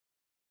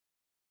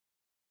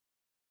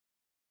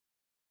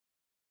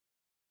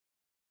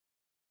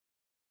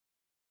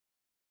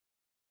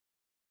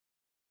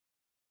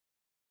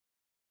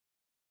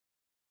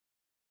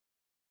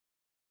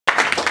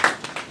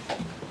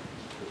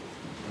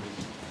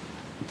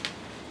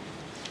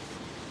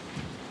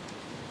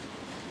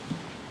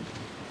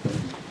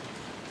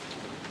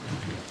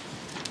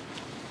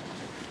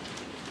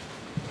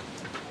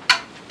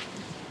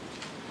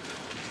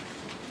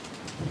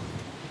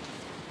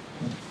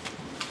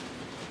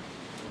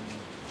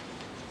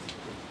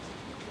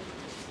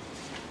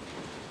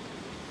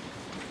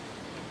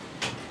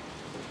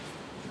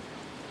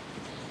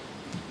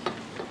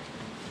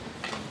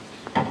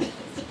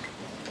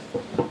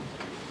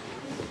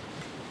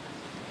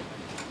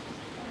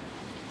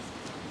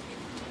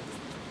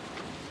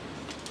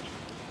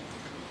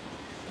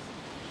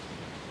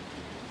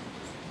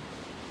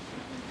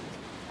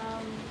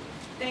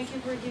Thank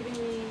you for giving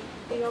me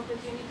the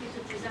opportunity to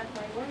present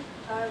my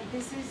work.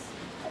 This is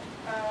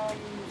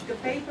the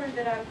paper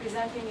that I'm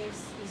presenting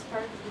is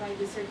part of my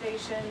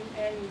dissertation,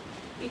 and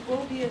it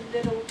will be a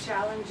little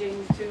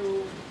challenging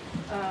to,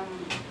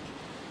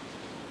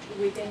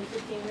 within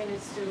 15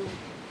 minutes, to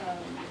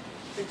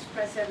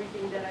express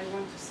everything that I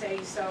want to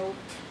say. So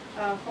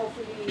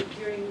hopefully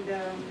during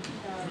the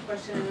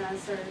question and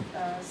answer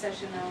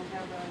session, I'll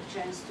have a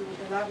chance to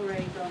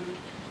elaborate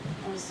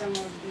on some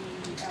of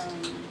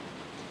the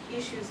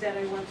issues that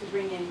I want to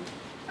bring in.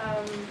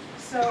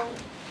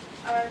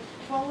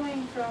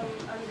 Following from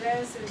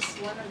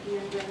one of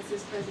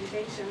Andreas's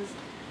presentations,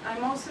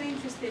 I'm also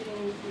interested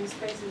in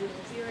spaces of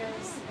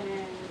appearance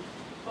and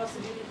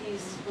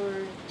possibilities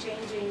for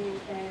changing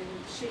and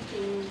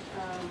shifting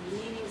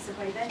meanings of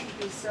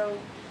identity. So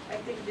I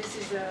think this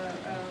is a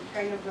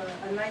kind of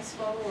a nice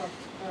follow-up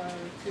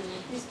to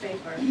this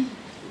paper.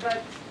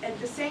 But at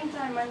the same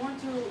time, I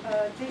want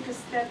to take a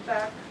step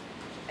back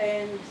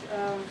and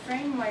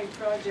frame my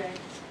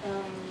project,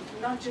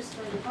 not just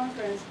for the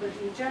conference, but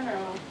in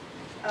general,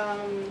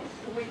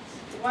 with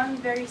one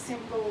very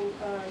simple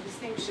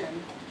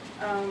distinction.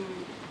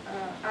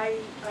 I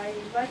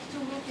like to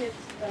look at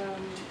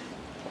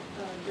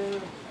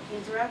the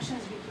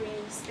interactions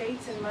between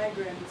states and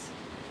migrants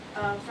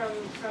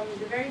from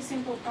the very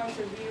simple point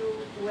of view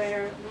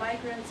where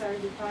migrants are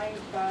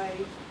defined by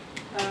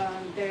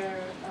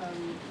their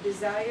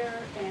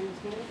desire and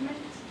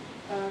movement,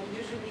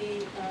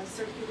 usually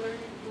circular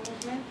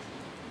movement,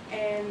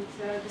 and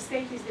the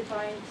state is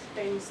defined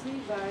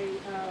famously by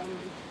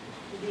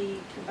the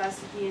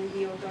capacity and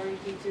the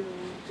authority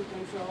to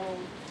control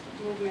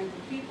movement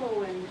of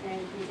people and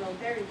control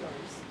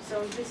territories.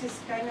 So this is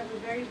kind of a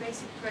very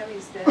basic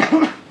premise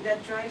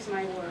that drives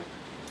my work.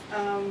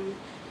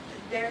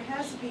 There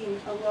has been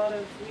a lot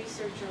of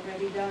research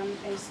already done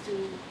as to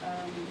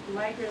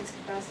migrants'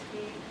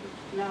 capacity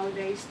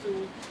nowadays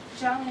to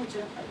challenge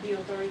the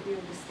authority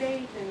of the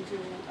state and to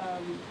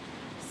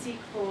seek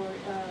for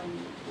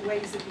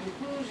ways of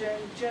inclusion,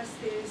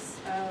 justice,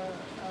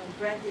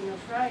 granting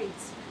of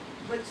rights.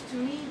 But to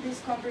me, this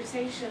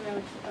conversation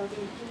of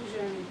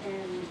inclusion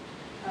and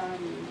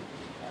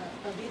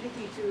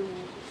ability to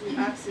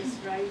access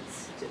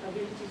rights,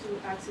 ability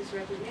to access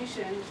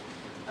recognition,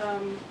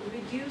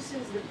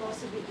 reduces the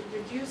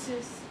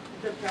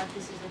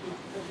practices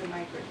of the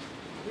migrant,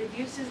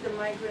 reduces the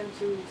migrant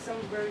to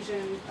some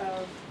version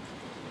of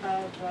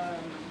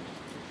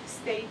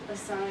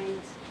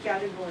state-assigned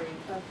category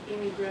of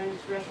immigrant,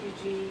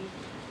 refugee,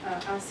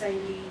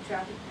 asylee,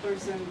 trafficked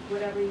person,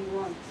 whatever you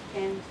want.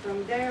 And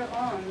from there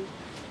on,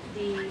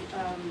 the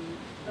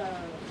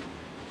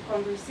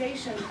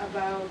conversation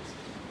about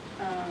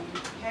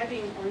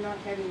having or not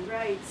having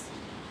rights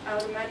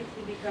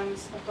automatically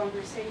becomes a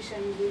conversation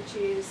which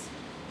is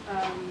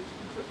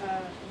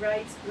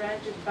rights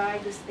granted by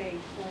the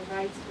state or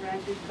rights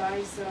granted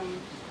by some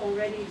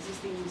already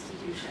existing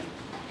institution.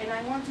 And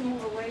I want to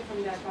move away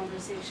from that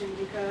conversation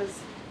because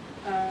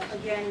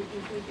again,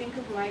 if we think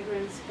of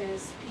migrants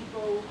as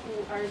people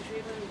who are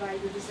driven by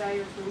the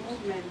desire for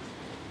movement,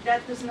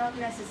 that does not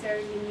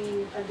necessarily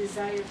mean a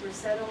desire for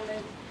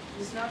settlement,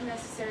 does not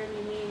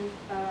necessarily mean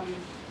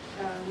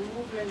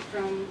movement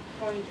from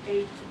point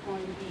A to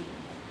point B.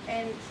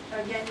 And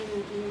again,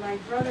 in my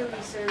broader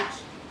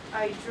research,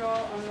 I draw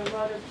on a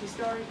lot of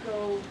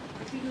historical,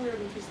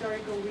 particularly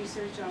historical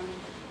research on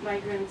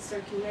migrant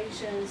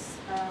circulations,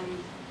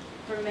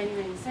 for many,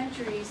 many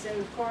centuries, and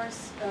of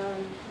course,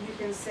 you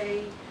can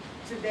say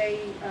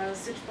today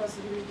such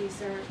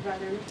possibilities are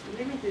rather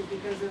limited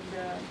because of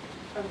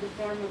the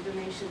form of the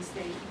nation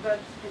state. But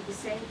at the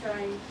same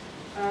time,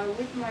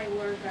 with my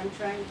work, I'm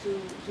trying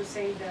to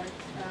say that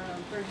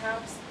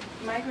perhaps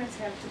migrants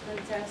have to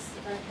contest,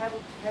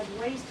 have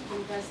ways to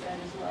contest that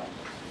as well.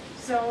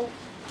 So,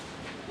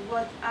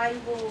 what I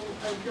will,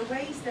 the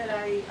ways that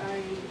I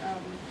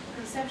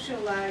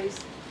conceptualize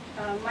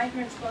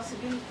migrants'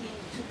 possibility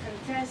to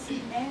contest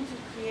and to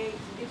create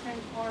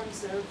different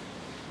forms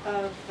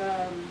of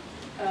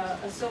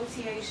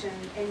association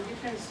and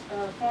different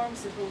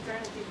forms of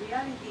alternative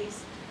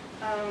realities,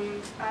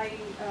 I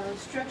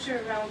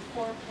structure around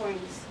 4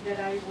 points that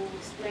I will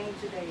explain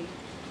today.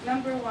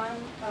 Number one,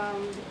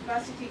 the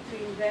capacity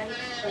to invent,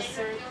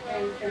 assert,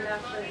 and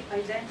enact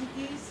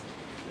identities.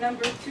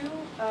 Number two,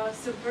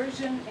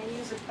 subversion and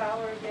use of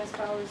power against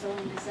power's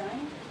own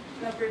design.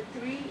 Number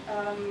three,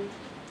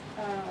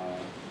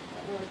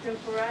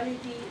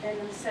 temporality and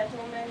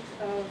unsettlement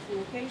of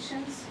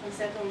locations,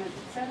 unsettlement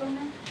of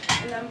settlement.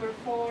 And number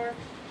four,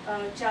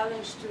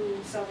 challenge to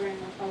sovereign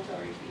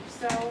authority.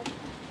 So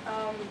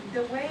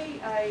the way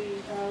I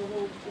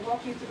will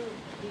walk you through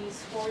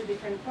these 4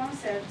 different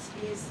concepts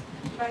is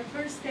by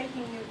first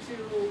taking you to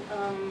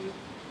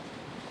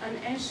an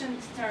ancient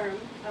term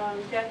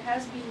that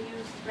has been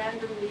used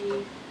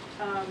randomly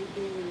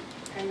in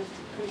kind of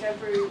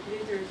contemporary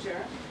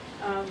literature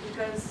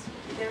because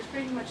there's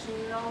pretty much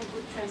no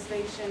good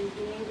translation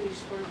in English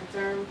for the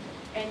term,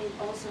 and it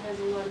also has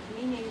a lot of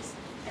meanings.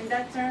 And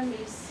that term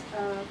is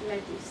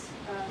Metis.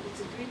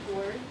 It's a Greek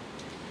word,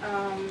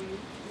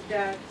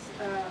 that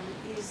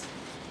is,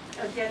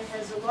 again,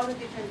 has a lot of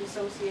different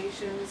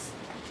associations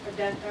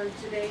that are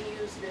today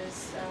used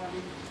as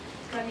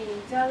cunning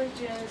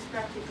intelligence,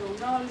 practical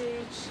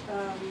knowledge,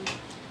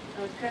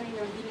 cunning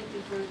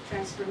ability for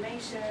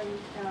transformation,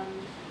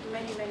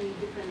 many, many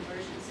different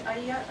versions.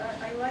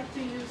 I like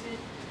to use it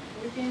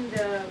within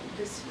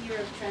the sphere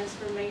of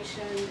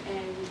transformation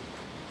and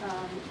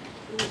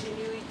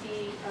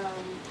ingenuity,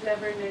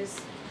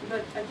 cleverness.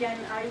 But again,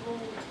 I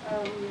will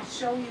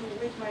show you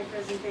with my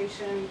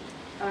presentation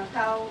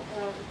how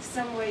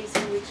some ways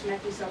in which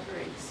Metis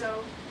operates.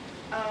 So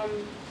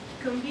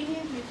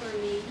conveniently for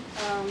me,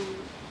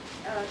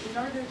 in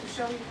order to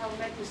show you how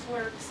Metis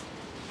works,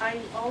 I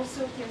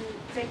also can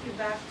take you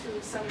back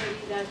to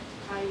somebody that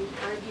I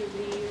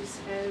arguably use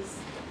as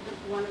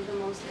one of the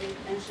most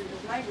ancient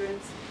of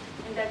migrants,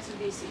 and that's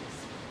Odysseus.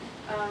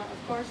 Of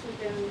course, we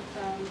can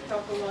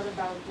talk a lot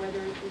about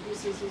whether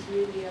Odysseus is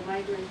really a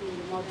migrant in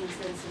the modern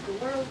sense of the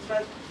word,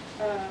 but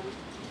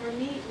for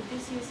me,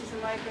 Odysseus is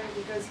a migrant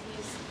because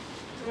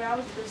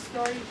throughout the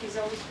story, he's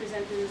always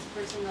presented as a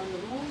person on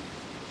the move,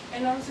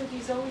 and also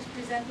he's always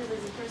presented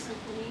as a person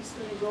who needs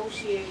to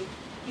negotiate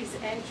his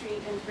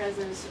entry and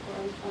presence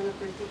in a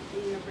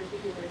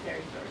particular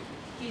territory.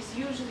 He's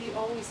usually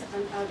always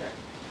an other,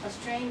 a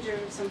stranger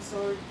of some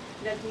sort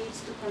that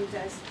needs to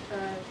contest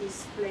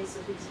his place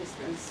of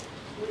existence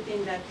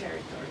within that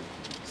territory.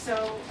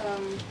 So,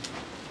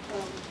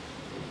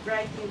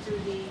 right into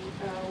the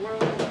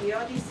world of the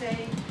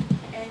Odyssey,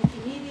 and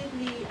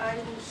immediately I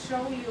will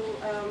show you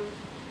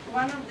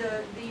one of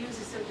the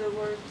uses of the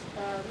word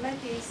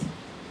Metis,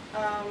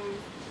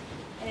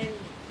 and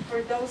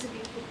for those of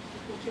you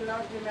who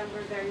cannot remember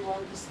very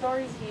well the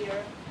story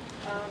here,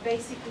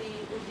 basically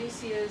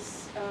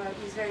Odysseus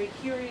is very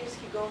curious.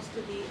 He goes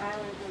to the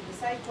island of the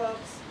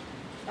Cyclops,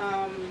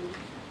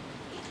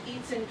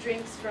 eats and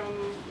drinks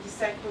from the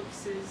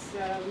Cyclops'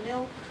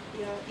 milk,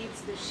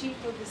 eats the sheep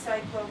of the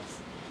Cyclops.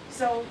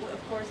 So,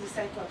 of course, the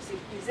Cyclops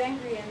is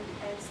angry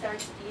and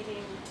starts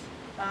eating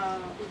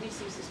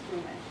Odysseus'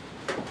 crewmen.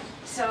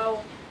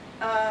 So,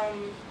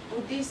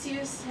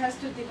 Odysseus has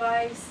to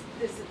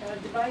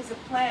devise a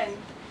plan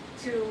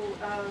to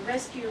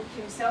rescue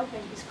himself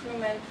and his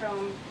crewmen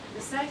from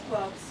the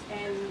Cyclops,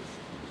 and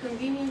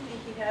conveniently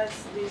he has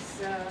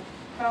this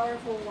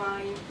powerful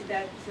wine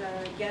that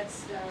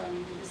gets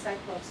the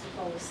Cyclops to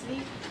fall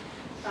asleep,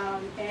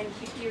 and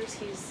he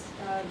pierces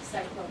the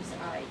Cyclops'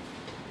 eye.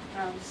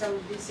 So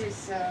this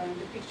is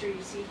the picture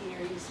you see here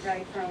is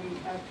right from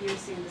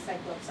piercing the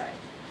Cyclops' eye.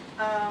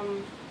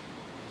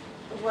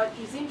 What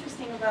is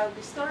interesting about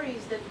the story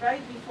is that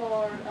right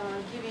before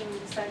giving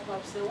the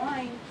Cyclops the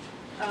wine,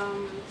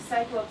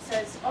 Cyclops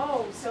says,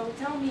 "Oh, so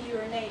tell me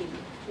your name,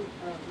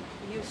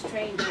 you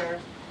stranger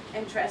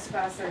and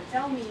trespasser,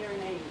 tell me your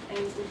name."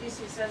 And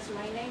Odysseus says,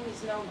 "My name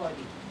is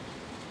nobody."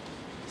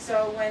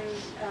 So when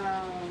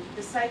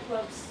the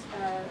Cyclops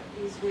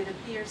is with a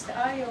pierced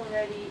eye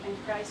already and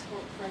cries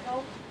for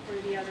help for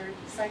the other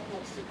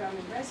Cyclops to come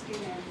and rescue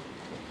him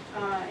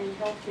and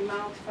help him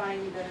out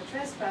find the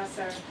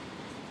trespasser,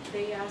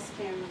 they ask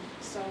him,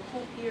 "So who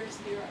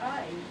pierced your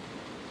eye?"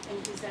 And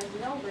he says,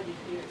 "Nobody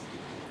pierced my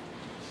eye."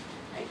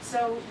 Right?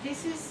 So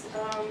this is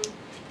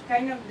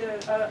kind of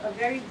a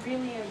very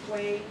brilliant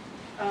way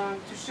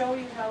to show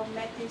you how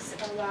Metis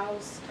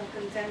allows a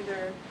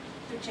contender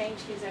to change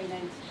his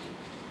identity,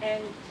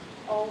 and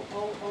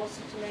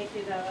also to make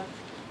it a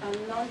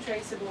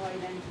non-traceable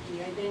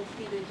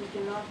identity that you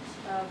cannot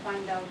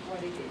find out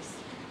what it is.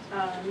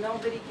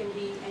 Nobody can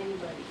be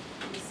anybody.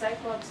 The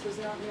Cyclops does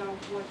not know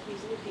what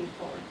he's looking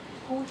for,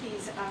 who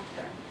he's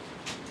after.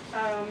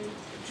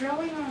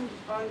 Drawing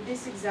on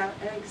this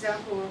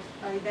example of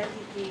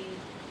identity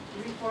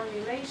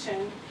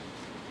reformulation,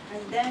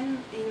 and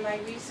then in my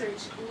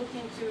research look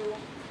into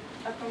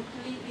a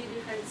completely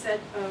different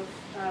set of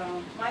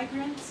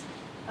migrants.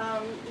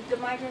 The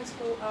migrants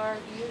who are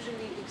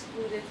usually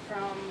excluded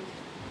from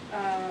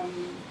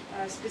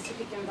a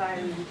specific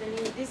environment. And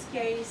in this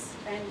case,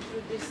 and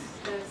through this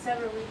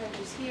several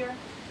images here,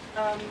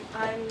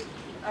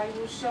 I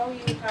will show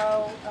you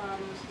how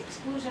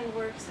exclusion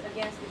works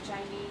against the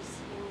Chinese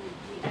in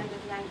the end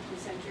of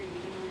 19th century,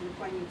 beginning of the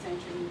 20th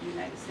century in the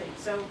United States.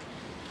 So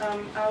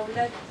I'll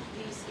let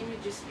these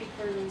images speak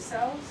for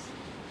themselves.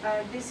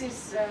 This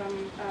is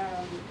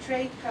a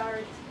trade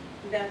card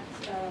that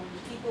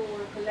people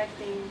were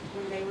collecting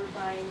when they were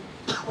buying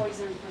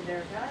poison for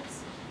their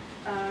bats.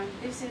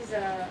 This is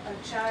a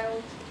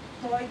child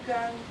toy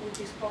gun, which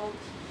is called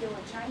Kill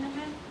a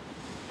Chinaman.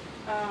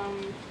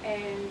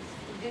 And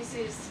this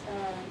is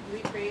a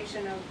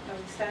recreation of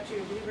the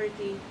Statue of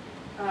Liberty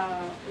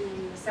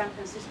in the San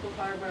Francisco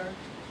harbor.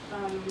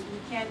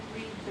 You can't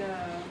read the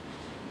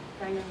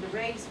kind of the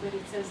race, but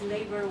it says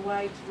labor,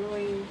 white,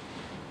 ruin,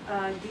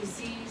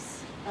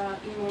 disease,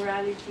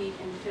 immorality,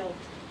 and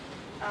filth.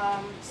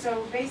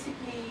 So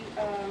basically,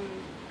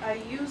 I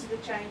use the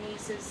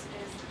Chinese as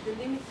the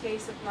limit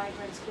case of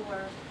migrants who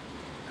are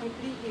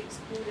completely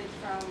excluded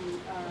from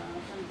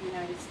the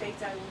United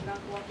States. I will not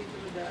walk you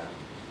through the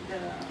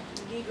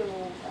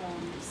legal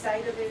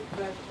side of it,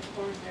 but of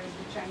course there's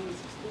the Chinese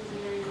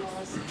exclusionary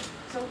laws.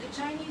 So the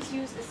Chinese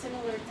used a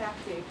similar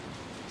tactic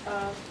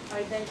of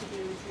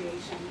identity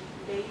recreation.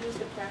 They used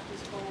a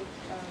practice called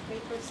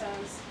paper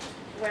sons,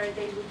 where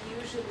they would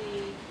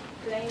usually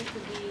claim to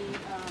be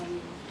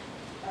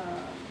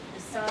the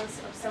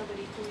sons of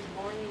somebody who is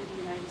born in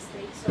the United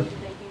States so that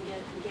they can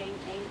gain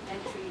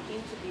entry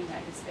into the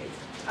United States.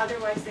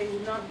 Otherwise, they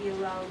would not be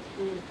allowed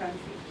in the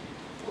country.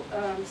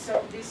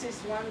 So this is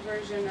one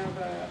version of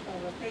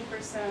a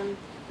paper son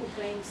who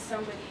claims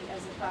somebody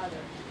as a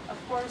father. Of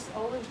course,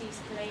 all of these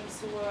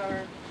claims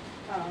were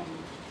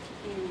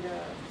in the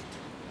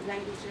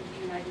language of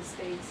the United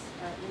States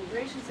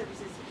Immigration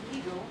Services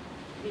legal,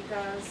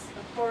 because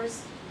of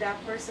course that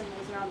person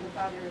was not the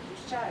father of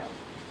his child.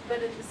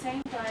 But at the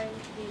same time,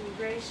 the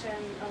immigration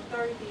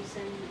authorities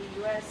in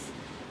the U.S.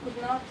 could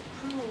not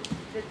prove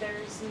that there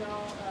is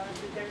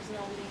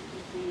no link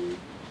between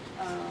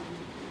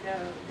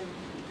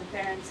the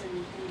parents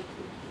and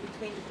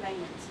between the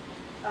claimants.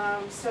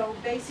 So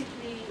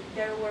basically,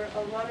 there were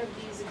a lot of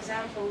these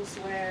examples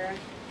where,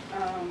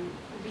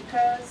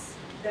 because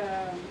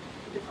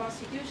the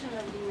Constitution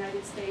of the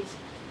United States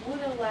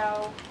would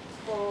allow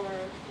for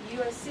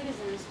U.S.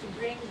 citizens to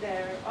bring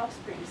their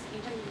offspring,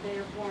 even if they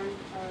are born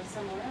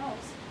somewhere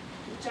else,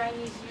 the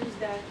Chinese use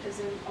that as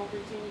an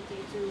opportunity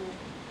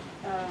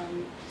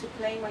to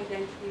claim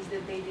identities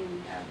that they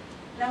didn't have.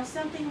 Now,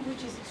 something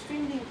which is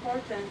extremely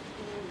important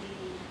in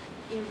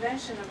the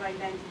invention of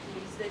identity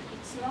is that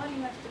it's not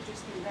enough to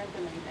just invent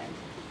an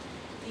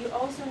identity. You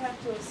also have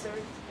to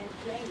assert and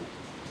claim it,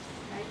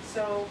 right?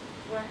 So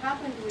what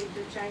happened with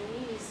the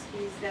Chinese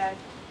is that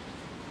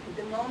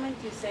the moment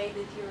you say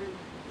that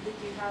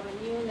you have a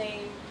new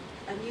name,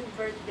 a new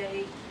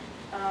birthday,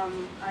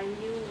 a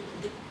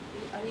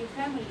new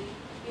family,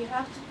 you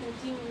have to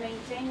continue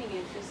maintaining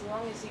it as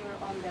long as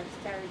you're on that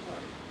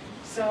territory.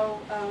 So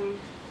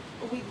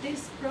with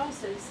this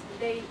process,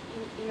 they,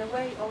 in a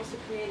way, also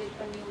created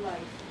a new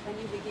life, a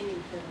new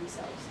beginning for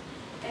themselves.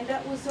 And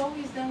that was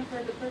always done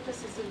for the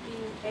purposes of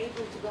being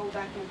able to go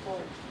back and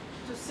forth,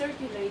 to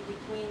circulate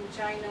between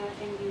China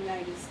and the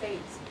United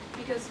States,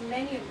 because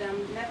many of them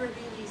never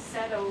really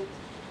settled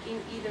in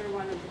either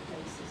one of the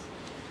places.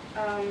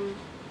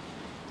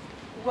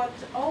 What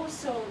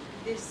also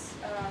this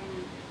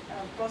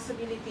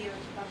possibility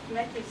of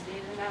Metis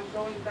did, and I'm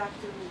going back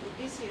to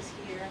Odysseus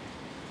here,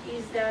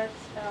 is that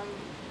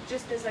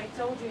just as I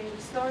told you in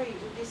the story,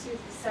 Odysseus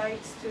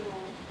decides to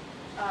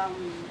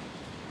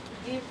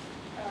give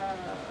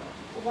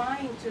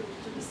wine to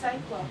the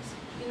Cyclops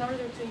in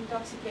order to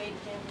intoxicate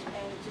him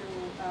and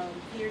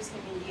to pierce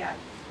him in the eye.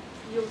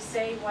 You'll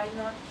say, why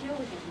not kill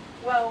him?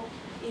 Well,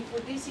 if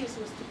Odysseus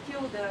was to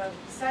kill the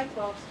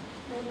Cyclops,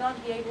 he would not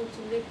be able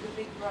to lift the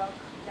big rock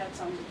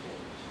that's on the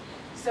cage.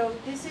 So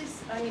this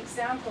is an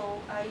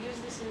example. I use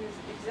this as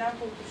an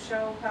example to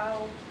show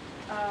how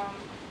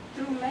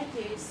through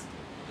Metis,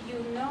 you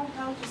know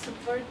how to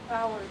subvert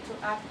power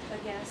to act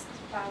against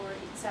power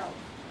itself.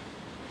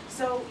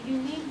 So you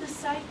need the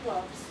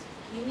Cyclops,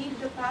 you need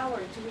the power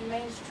to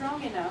remain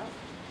strong enough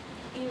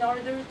in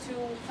order to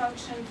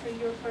function for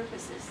your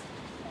purposes.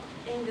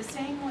 In the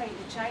same way,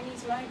 the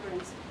Chinese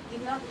migrants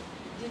did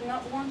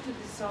not want to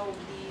dissolve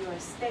the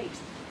U.S. state.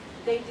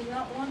 They did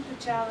not want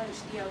to challenge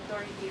the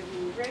authority of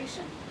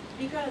immigration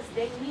because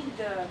they need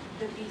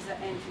the visa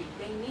entry,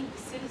 they need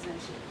the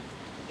citizenship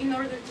in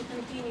order to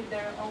continue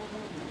their own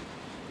movement.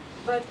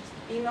 But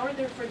in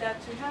order for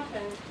that to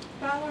happen,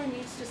 power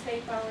needs to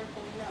stay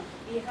powerful enough.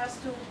 It has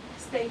to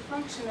stay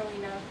functional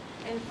enough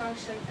and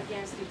function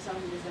against its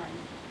own design.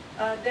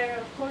 There are,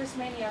 of course,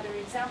 many other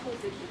examples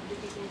that you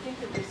can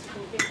think of this. You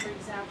can think, for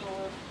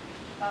example,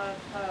 of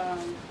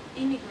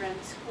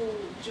immigrants who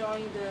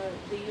joined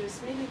the U.S.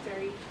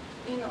 military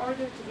in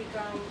order to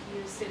become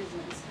U.S.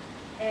 citizens.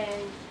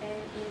 And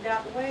in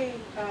that way,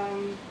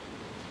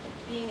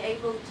 being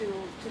able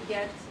to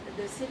get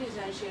the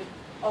citizenship,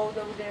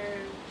 although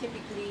they're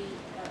typically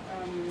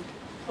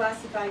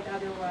classified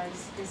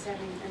otherwise as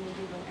having an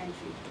illegal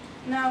entry.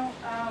 Now,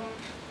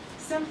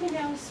 something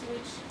else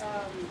which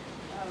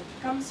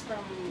comes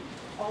from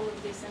all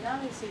of this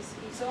analysis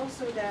is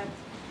also that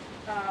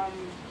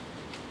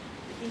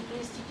the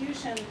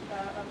institution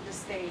of the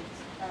state,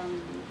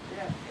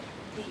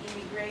 the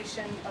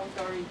immigration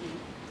authority,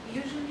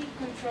 usually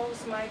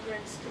controls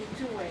migrants through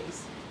two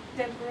ways: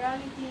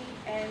 temporality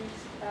and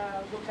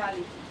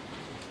locality.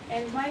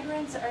 And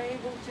migrants are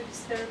able to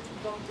disturb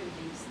both of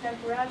these.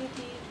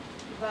 Temporality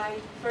by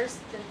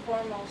first and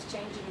foremost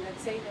changing,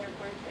 let's say, their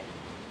birthday,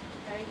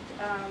 right?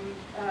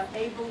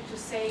 Able to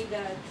say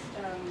that,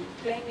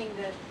 claiming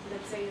that,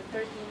 let's say, a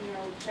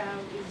 13-year-old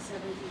child is a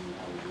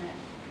 17-year-old man.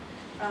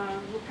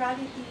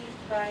 Locality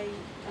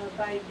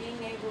by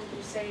being able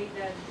to say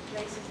that the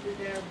places that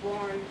they're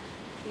born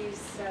is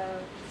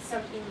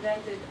some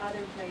invented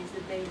other place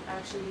that they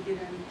actually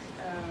didn't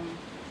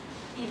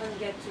even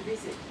get to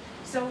visit.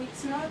 So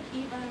it's not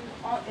even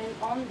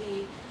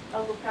only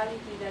a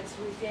locality that's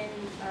within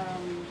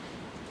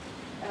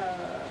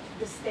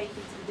the state,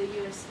 the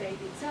U.S. state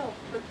itself,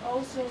 but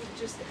also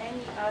just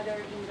any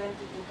other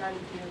invented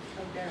locality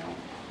of their own.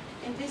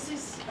 And this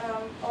is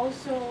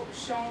also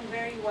shown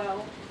very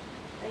well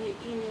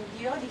in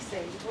the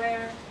Odyssey,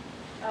 where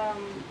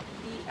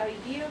the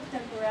idea of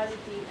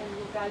temporality and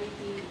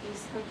locality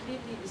is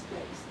completely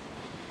displaced.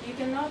 You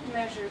cannot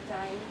measure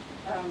time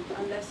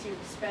unless you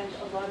spend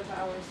a lot of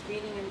hours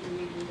reading and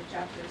rereading the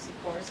chapters,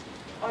 of course,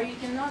 or you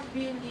cannot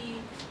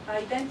really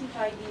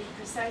identify the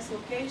precise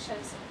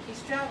locations he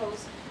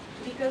travels,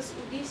 because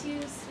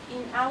Odysseus,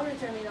 in our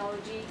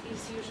terminology,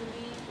 is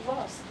usually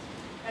lost,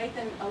 right?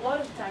 And a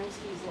lot of times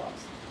he's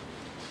lost.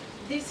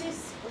 This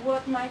is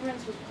what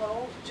migrants would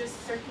call just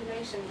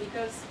circulation,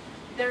 because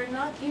they're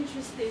not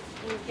interested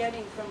in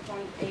getting from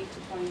point A to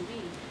point B.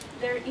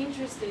 They're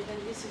interested,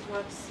 and this is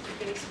what's the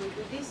case with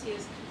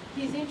Odysseus,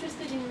 he's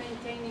interested in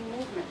maintaining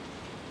movement.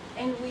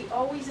 And we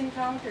always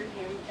encounter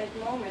him at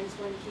moments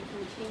when he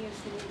continues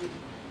moving.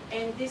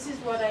 And this is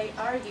what I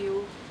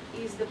argue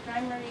is the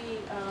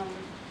primary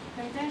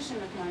contention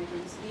of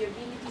migrants, the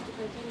ability to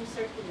continue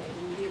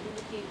circulating, the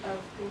ability of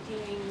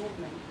continuing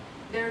movement.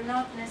 They're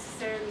not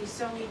necessarily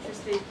so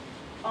interested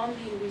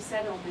only in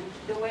resettlement,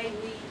 the way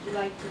we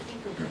like to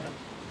think of them.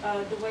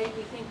 The way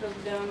we think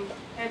of them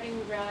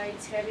having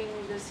rights, having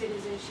the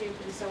citizenship,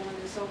 and so on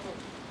and so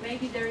forth.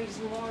 Maybe there is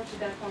more to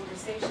that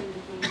conversation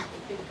that we need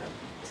to think of.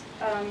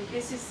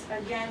 This is,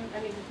 again,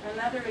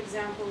 another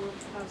example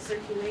of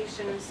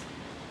circulations,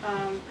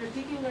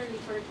 particularly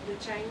for the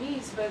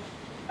Chinese, but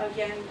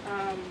again,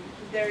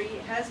 there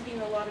has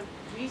been a lot of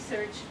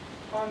research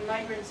on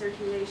migrant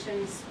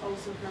circulations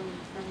also from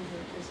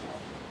Europe as well.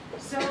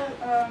 So,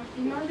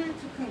 in order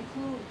to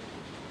conclude,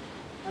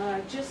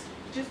 just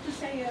to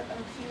say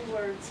a few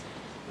words,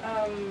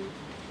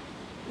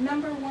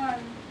 number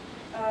one,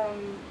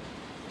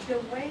 the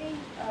way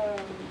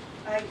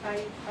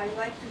I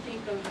like to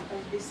think of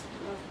this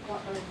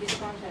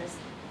contest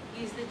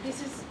is that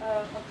this is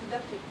a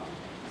productive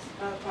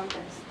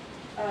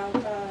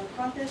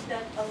contest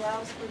that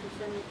allows for the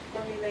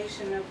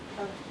formulation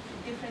of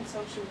different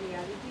social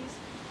realities,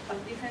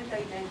 of different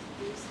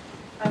identities,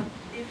 of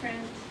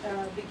different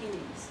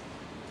beginnings.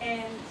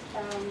 And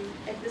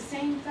at the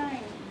same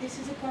time, this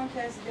is a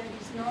contest that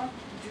is not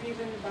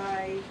driven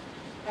by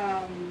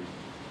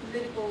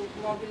political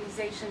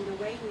mobilization the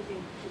way we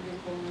think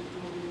political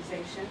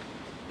mobilization.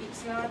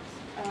 It's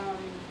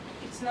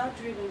not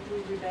driven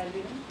through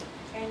rebellion,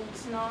 and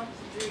it's not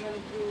driven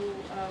through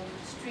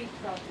street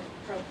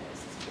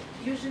protests.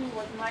 Usually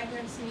what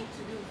migrants need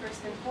to do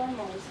first and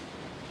foremost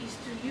is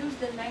to use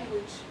the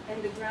language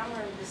and the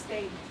grammar of the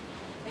state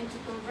and to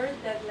convert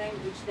that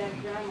language, that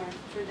grammar,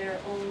 for their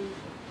own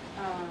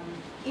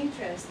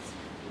interests,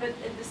 but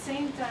at the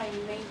same time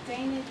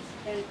maintain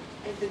it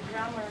at the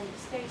grammar of the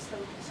state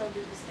so that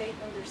the state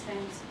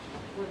understands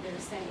what they're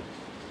saying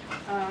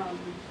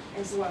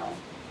as well.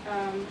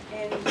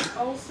 And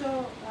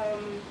also,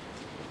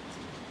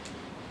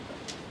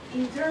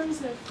 in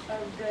terms of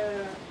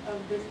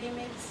the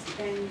limits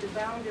and the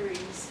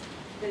boundaries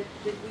that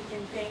we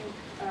can think,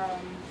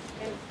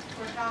 and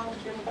for how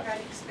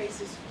democratic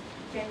spaces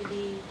can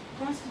be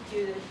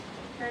constituted,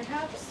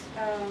 perhaps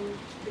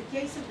the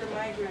case of the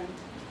migrant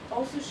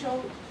also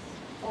showed,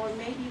 or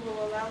maybe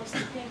will allow us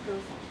to think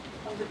of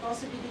the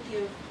possibility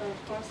of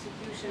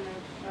constitution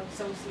of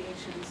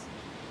associations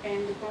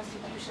and the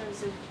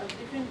constitutions of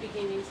different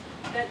beginnings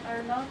that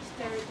are not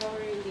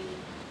territorially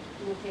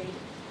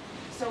located.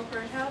 So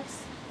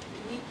perhaps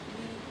we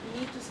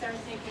need to start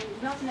thinking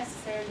not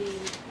necessarily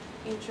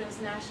in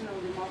transnational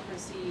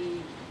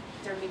democracy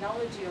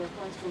terminology or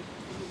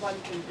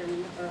cosmopolitan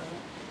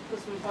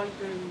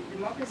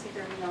democracy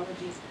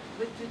terminology,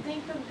 but to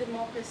think of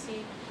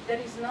democracy that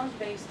is not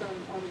based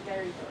on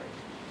territory.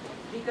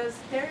 Because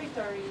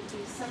territory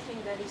is something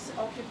that is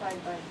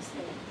occupied by the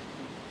state.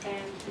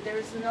 And there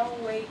is no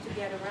way to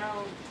get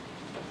around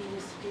the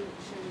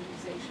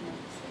institutionalization of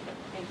the state.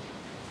 Thank you.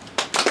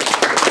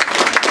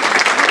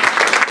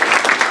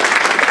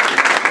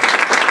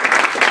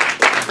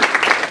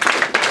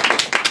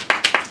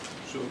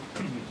 So,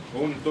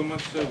 Owen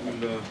Thomas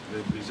will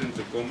present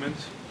the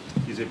comments.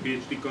 He's a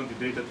PhD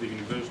candidate at the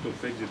University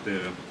of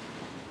Exeter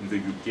in the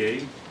UK,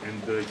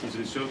 and his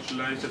research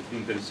lies at the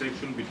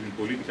intersection between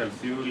political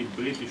theory,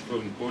 British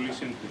foreign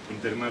policy, and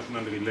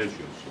international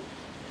relations.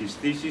 His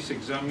thesis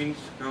examines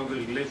how the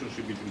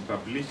relationship between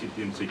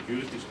publicity and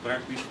security is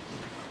practiced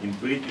in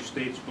British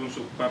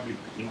state-sponsored public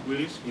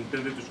inquiries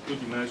intended to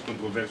scrutinize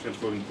controversial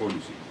foreign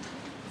policy.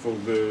 For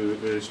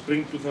the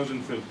spring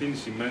 2013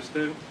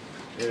 semester,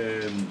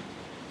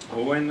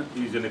 Owen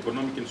is an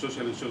Economic and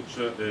Social Research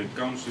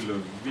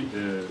Council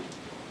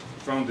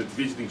founded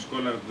visiting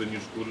scholar at the New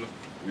School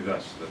with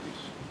us, that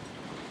is.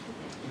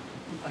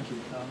 Thank you.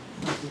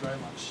 Thank you very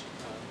much,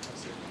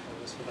 Professor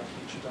Kalyvas, for that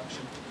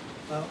introduction.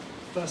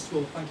 First of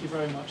all, thank you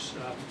very much to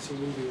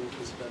all the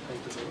authors of their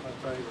papers. I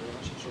very, very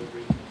much enjoyed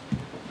reading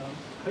them.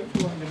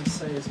 Hopefully what I'm going to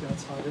say is going to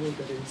tie a little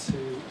bit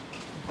into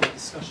the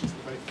discussions of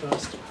the very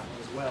first panel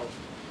as well.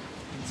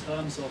 in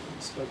terms of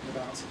spoken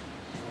about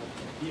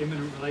the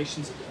imminent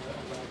relations of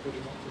our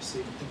democracy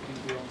and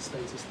thinking beyond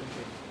status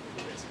thinking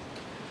a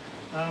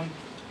bit.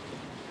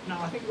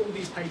 Now, I think all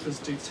these papers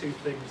do two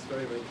things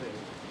very, very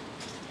clearly.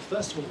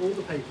 First of all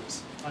the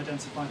papers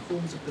identify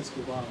forms of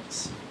political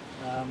violence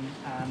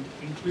and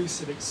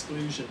inclusive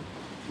exclusion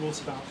brought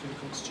about through the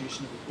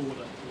constitution of a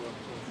border or a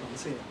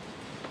frontier.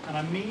 And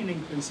I mean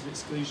inclusive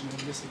exclusion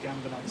in this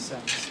Agambenite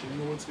sense.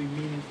 In order to be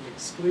meaningfully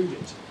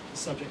excluded, the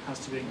subject has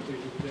to be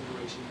included within the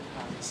regime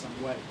of power in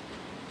some way.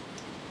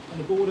 And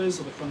the borders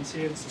or the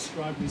frontier that's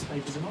described in these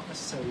papers are not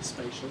necessarily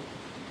spatial,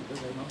 but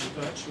they might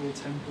be virtual,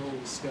 temporal,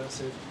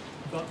 discursive,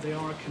 but they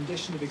are a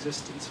condition of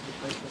existence for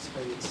the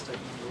post-Westphalian state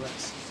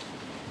nonetheless.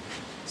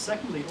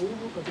 Secondly,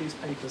 all of these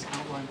papers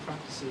outline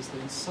practices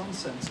that in some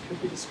sense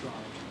could be described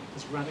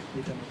as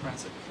radically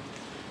democratic,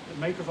 that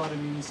may provide a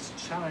means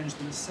to challenge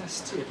the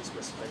necessity of this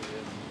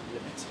Westphalian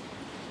limit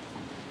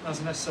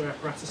as a necessary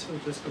apparatus for the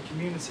political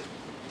community,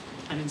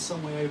 and in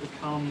some way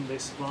overcome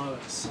this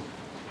violence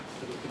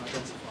that has been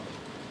identified.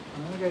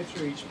 I'm going to go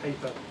through each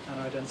paper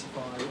and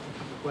identify a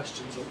couple of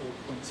questions or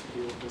points for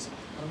the authors.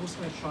 And I'm also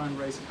going to try and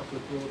raise a couple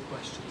of broad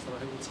questions that I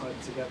hope will tie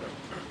them together.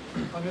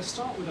 I'm going to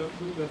start with a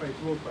very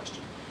broad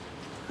question.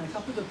 And a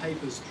couple of the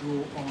papers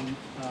draw on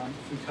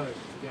Foucault,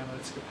 the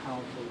analytic of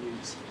power that they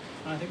use.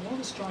 And I think one of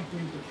the striking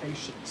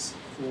implications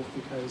for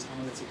Foucault's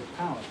analytic of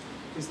power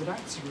is that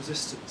acts of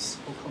resistance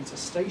or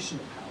contestation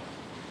of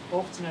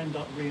power often end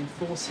up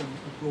reinforcing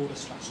a broader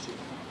strategy of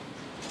power.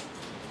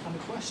 And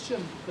the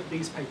question that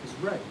these papers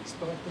raise,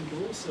 but I think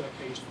are also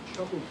occasionally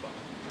troubled by,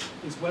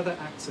 is whether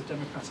acts of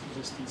democratic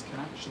resistance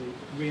can actually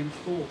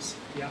reinforce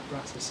the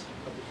apparatus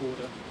of the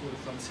border or the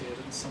frontier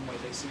that in some way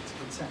they seek to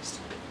contest.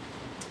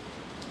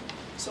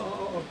 So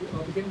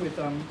I'll begin with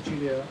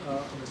Julia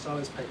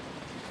Honkasalo's paper.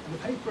 And the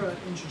paper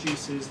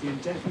introduces the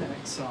indefinite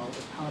exile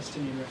of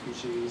Palestinian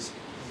refugees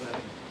in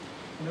Lebanon.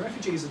 And the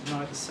refugees are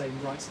denied the same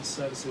rights and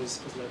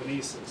services as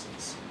Lebanese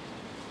citizens.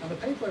 And the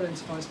paper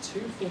identifies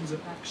two forms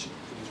of action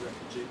for these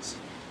refugees: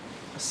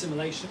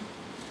 assimilation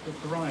and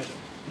pariahdom.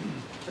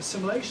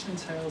 Assimilation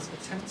entails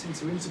attempting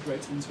to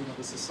integrate into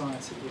another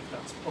society if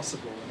that's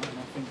possible, and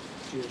I think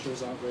Julia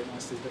draws out very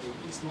nicely that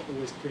it's not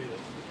always clear that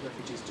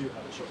refugees do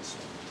have a choice.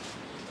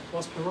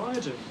 Whilst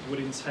pariahdom would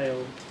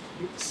entail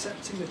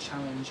accepting the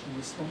challenge and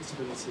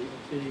responsibility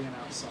of being an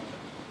outsider,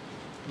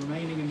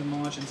 remaining in the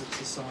margins of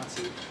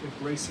society,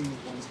 embracing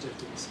one's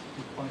difference,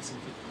 and fighting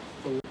for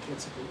full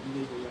political and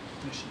legal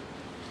recognition.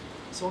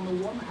 So on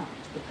the one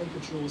hand, the paper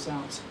draws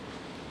out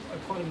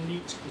quite a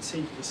neat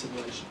critique of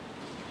assimilation.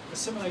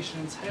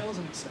 Assimilation entails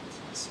an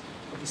acceptance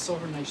of the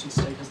sovereign nation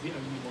state as the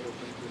only model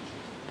for inclusion.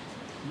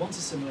 Once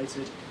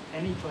assimilated,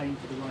 any claim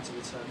for the right of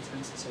return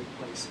tends to take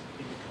place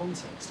in the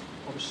context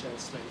of a shared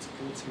state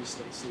or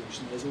two-state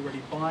solution that is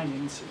already buying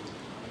into,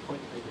 and I quote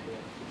the paper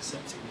here,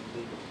 accepting the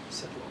illegal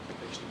settled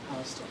occupation of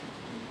Palestine.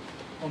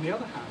 On the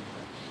other hand,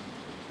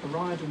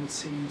 pariahdom would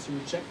seem to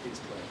reject these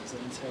claims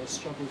and entail a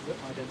struggle for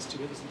identity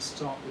that doesn't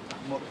start with that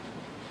model.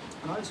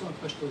 And I just want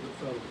to push a little bit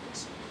further with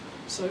this.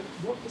 So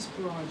what does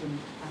pariahdom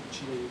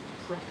actually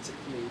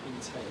practically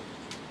entail?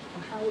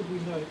 And how would we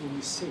know it when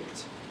we see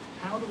it?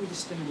 How do we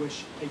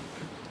distinguish a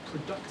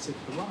productive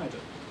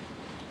pariahdom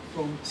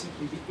from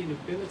simply the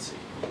inability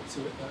to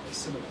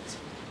assimilate?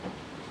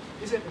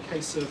 Is it a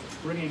case of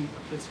bringing a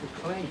political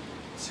claim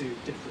to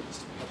difference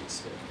to the public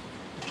sphere?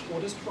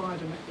 Or does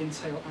pariahdom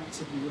entail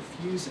actively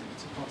refusing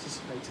to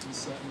participate in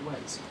certain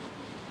ways?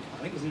 I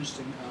think there's an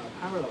interesting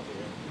parallel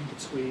here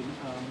between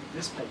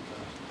this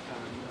paper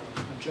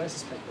and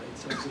Andreas' paper in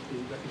terms of the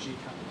refugee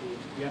camp in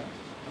Vienna,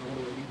 and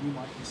whether you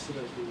might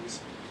consider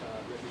these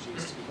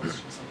refugees to be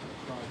constituting some kind of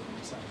pariahdom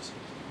themselves.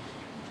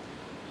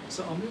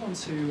 So I'll move on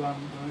to, I'm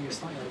going to get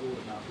slightly out of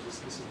order now because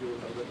this is the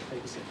order I read the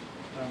papers in.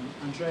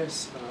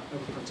 Andreas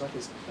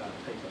Oberprantacher's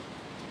paper.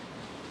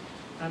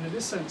 And in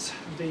this sense,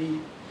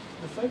 the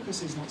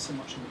focus is not so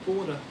much on the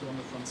border, but on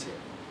the frontier,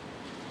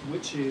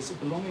 which is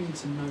belonging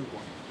to no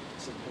one,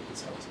 so the paper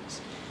tells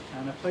us,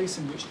 and a place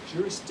in which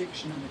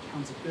jurisdiction and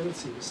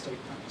accountability of state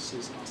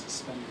practices are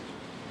suspended.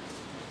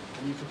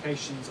 And the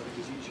implications, I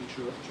think, as you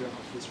drew out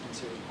for this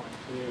frontier are quite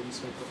clear. You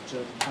spoke about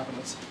German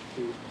cabinets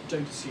who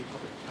don't assume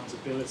public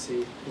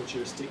accountability or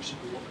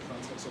jurisdiction for what the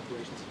Frontex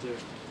operations are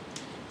doing.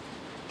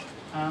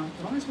 And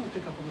I just want to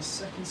pick up on the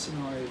second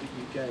scenario that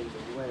you gave,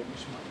 of the way in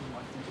which you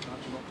might think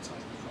about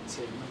democratizing the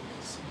frontier.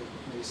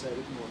 Maybe say a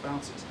bit more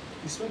about it.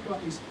 You spoke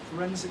about these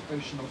forensic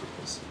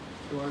oceanographers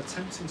who are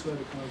attempting to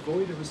overcome a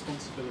void of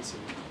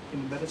responsibility in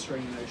the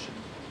Mediterranean Ocean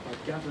by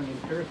gathering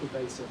empirical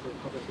data for a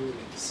public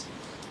audience,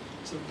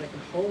 so that they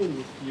can hold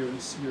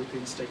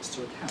European states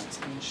to account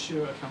and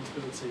ensure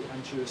accountability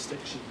and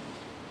jurisdiction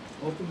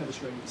of the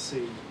Mediterranean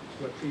Sea,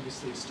 where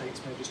previously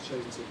states may have just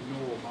chosen to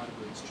ignore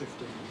migrants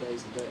drifting for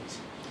days and days.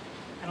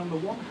 And on the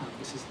one hand,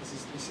 this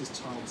is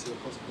tied to a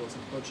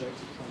cosmopolitan project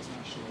of the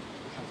transnational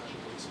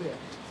sphere.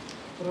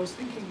 But I was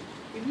thinking,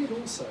 isn't it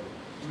also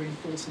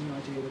reinforcing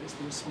the idea that it's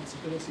the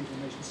responsibility of the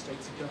nation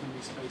state to govern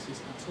these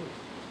spaces at all?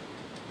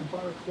 And by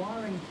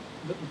requiring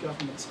that the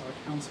governments are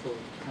accountable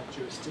and have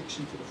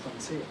jurisdiction for the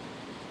frontier,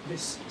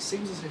 this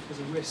seems as if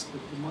there's a risk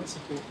that it might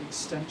support the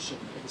extension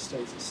of the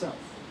state itself.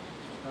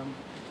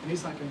 And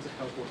is that going to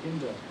help or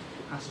hinder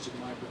the passage of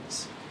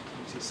migrants,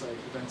 as you say,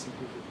 preventing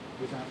people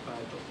without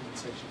valid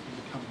documentation from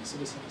becoming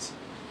citizens?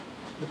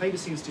 The paper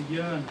seems to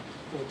yearn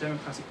for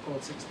democratic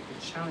politics that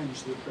could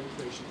challenge the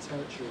appropriation of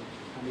territory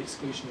and the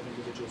exclusion of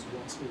individuals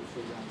once all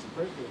free land is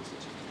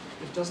appropriated.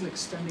 But doesn't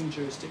extending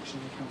jurisdiction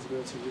and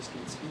accountability risk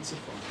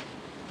intensifying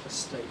a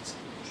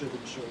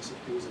state-driven choice of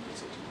who is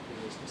admitted and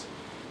who isn't?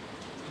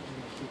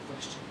 A key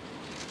question.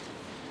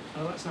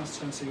 I'd like to now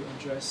turn to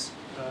Andreas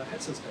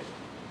Hetzel's paper.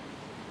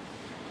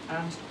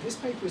 And this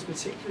paper is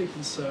particularly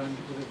concerned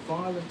with a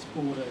violent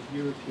border of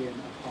European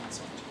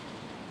apartheid.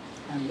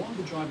 And one of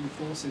the driving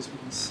forces we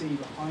can see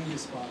behind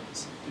this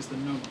violence is the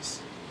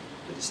nomos,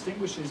 that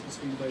distinguishes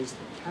between those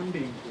that can be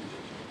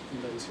included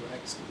and those who are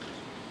excluded.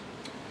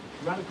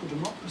 Radical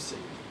democracy,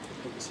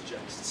 the paper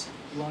suggests,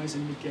 lies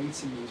in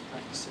negating these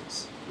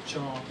practices, which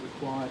are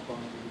required by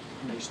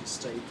the nation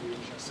state for the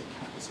interests of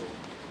capital,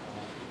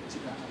 as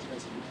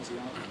he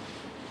outlined.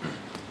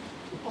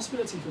 The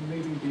possibility for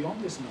moving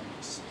beyond this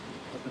nomos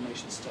of the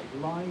nation state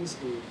lies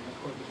in, I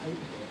quote the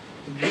paper here,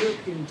 the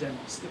European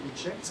demos that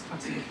rejects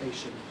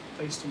classification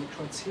based on the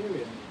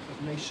criterion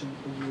of nation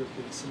or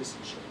European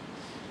citizenship.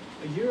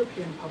 A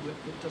European public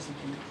that doesn't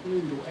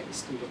include or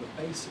exclude on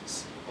the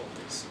basis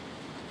of this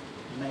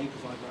may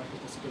provide radical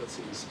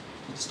possibilities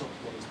and stop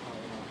what is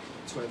piling up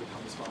to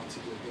overcome this violence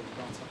of European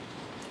apartheid.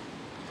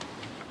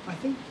 I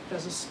think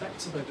there's a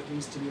spectre, though, that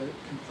needs to be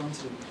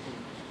confronted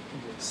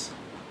in this,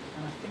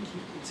 and I think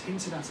it's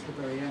hinted at the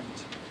very end,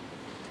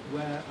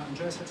 where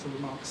Andreas Hetzel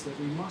remarks that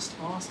we must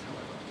ask,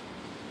 however,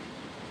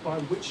 by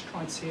which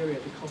criteria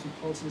the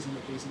cosmopolitanism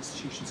of these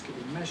institutions could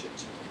be measured,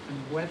 and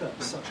whether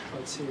such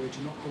criteria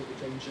do not hold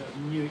the danger of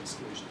new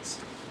exclusions.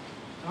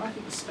 And I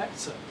think the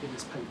spectre in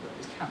this paper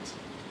is Kant.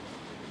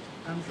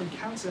 And from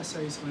Kant's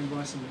essays on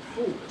writing them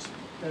forward,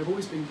 there have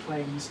always been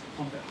claims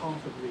on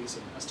behalf of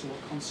reason as to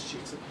what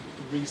constitutes a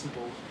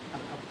reasonable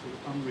and a publicly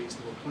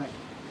unreasonable claim,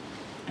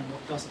 and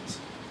what doesn't.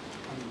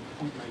 I mean, the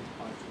point made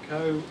by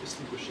Foucault,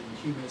 distinguishing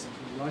humanism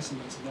from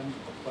Enlightenment, and then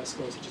by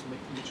scholars such as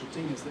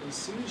Mitchell-Dean, is that as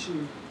soon as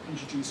you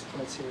introduce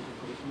criteria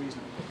for public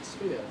reason and public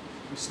sphere,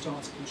 you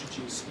start to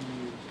introduce a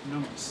new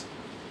nomos.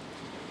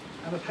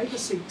 And the paper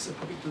seeks a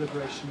public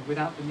deliberation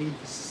without the need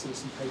for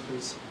citizen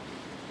papers,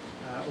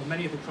 or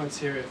many of the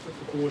criteria for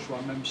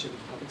bourgeois membership of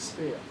the public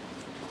sphere.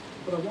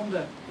 But I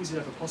wonder, is it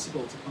ever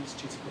possible to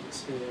constitute a public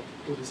sphere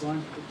or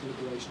design public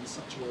deliberation in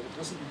such a way that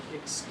doesn't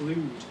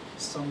exclude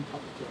some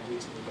publicly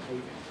unreasonable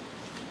behaviour?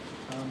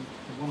 And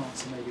one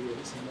answer may be that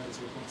it's in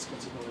relative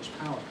consequence of knowledge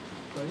power.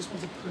 But I just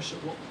want to push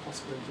at what the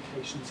possible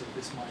implications of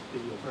this might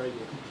be, or very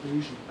your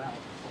conclusion about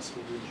the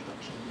possible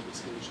reintroduction of new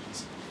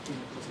exclusions in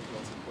the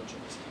cosmopolitan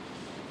project.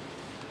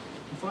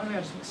 And finally,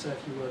 I just want to say a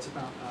few words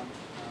about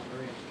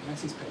Marina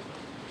Kaneti's paper.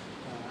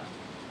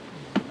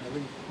 I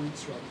really point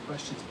to other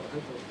questions, but I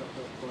hope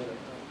they'll provide a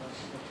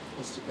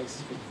positive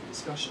basis for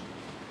discussion.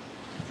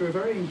 Through a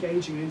very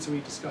engaging and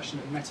interweaved discussion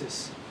of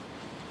Metis,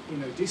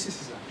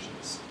 Odysseus'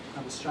 actions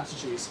and the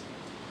strategies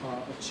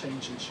of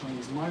changing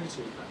Chinese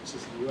migratory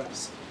practices in the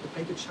US, the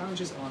paper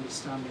challenges our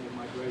understanding of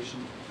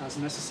migration as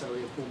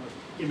necessarily a form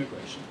of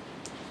immigration,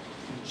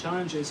 and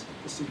challenges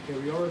the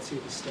superiority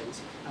of the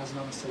state as an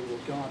unassailable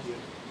guardian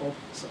of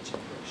such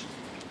immigration.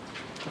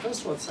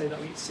 First of all, I'd say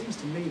that it seems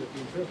to me that the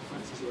empirical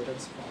practices you're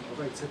identifying are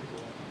very typical,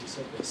 I think you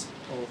said this,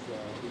 of the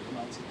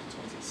 19th and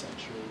 20th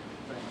century,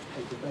 very much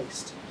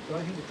paper-based.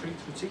 But I think the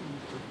critique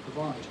you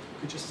provide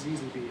could just as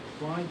easily be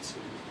applied to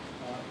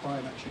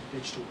biometric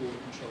digital border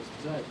controls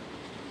today.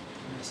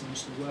 And there's some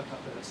interesting work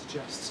out there that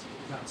suggests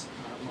that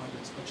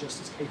migrants are just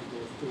as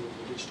capable of fooling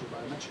the digital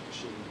biometric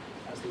machine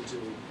as they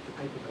do the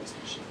paper-based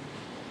machine.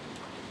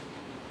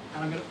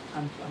 And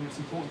it's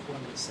important for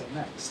what I'm going to say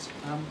next.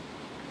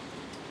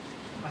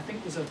 I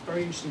think there's a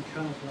very interesting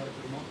kernel of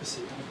radical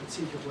democracy and a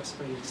critique of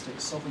Westphalian state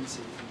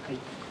sovereignty in the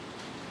paper.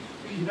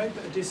 You note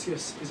that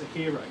Odysseus is a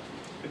hero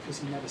because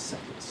he never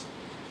settles,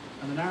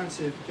 and the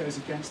narrative goes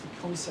against the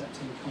concept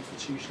and the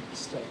constitution of the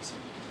state.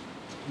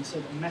 You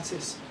say that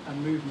Metis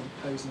and movement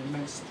pose an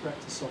immense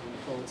threat to sovereign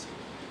authority,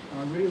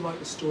 and I really like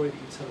the story that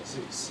you tell of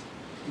Zeus.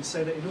 You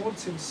say that in order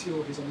to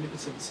ensure his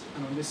omnipotence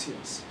and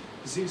omniscience,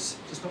 Zeus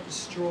does not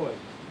destroy,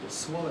 but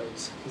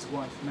swallows his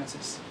wife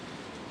Metis.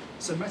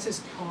 So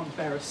Metis can't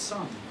bear a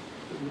son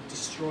that would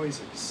destroy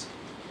Zeus.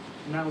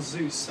 Now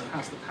Zeus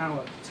has the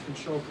power to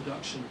control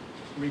production,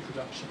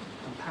 reproduction,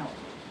 and power.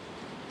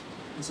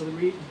 And so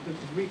the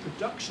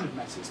reproduction of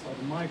Metis by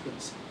the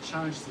migrants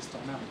challenges this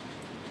dynamic.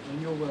 And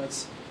in your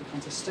words, the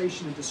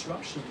contestation and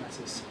disruption of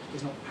Metis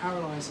is not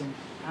paralysing,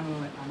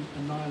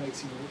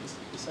 annihilating,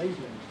 or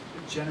disabling,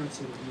 but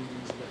generative of new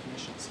means and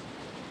definitions.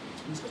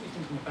 And it's got me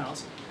thinking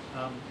about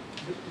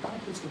the kind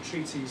of political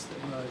treaties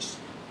that emerged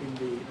in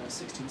the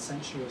 16th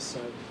century or so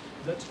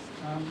that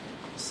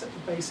set the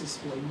basis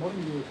for a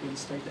modern European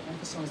state that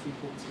emphasised the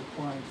importance of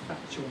acquiring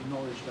factual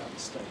knowledge about the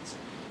state.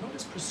 Not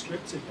just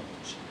prescriptive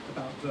knowledge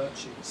about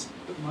virtues,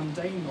 but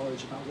mundane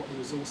knowledge about what the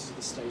resources of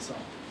the state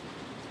are.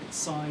 Its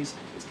size,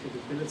 its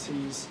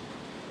capabilities,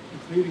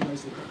 including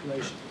those of the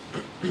population.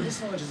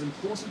 This knowledge is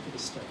important for the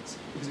state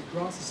because it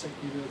grants the state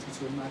the ability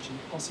to imagine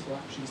possible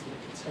actions that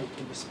it can take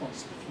in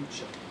response to the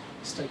future.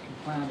 The state can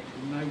plan, it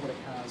can know what it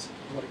has,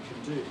 what it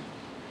can do.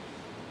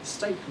 The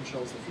state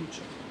controls the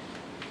future.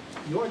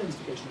 Your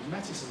identification of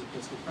Metis as a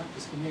political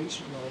practice in the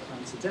ancient world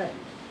and today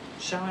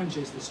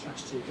challenges the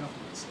strategy of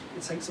governance.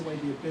 It takes away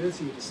the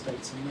ability of the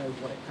state to know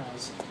what it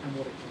has and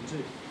what it can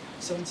do.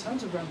 So in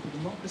terms of radical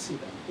democracy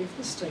then, if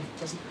the state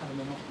doesn't have a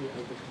monopoly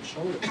over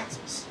control of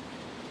Metis,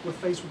 we're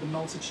faced with a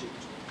multitude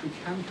who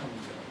can come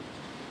and go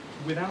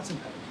without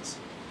impediments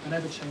and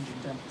ever-changing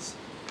demos.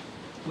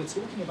 We're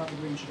talking about the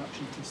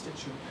reintroduction of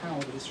constituent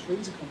power that is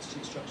free to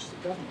constitute structures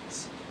of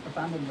governance,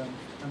 abandon them,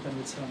 and then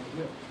return at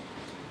will.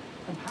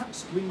 And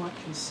perhaps we might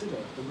consider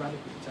the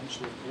radical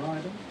potential of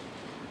Dryden,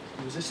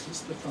 the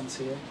resistance to the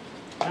frontier,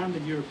 and the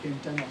European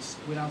demos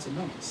without a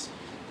nonce,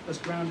 as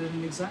grounded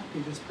in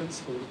exactly this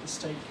principle that the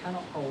state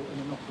cannot hold a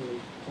monopoly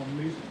on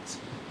movement,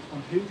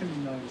 on who can be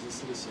known as a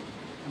citizen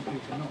and who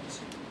cannot.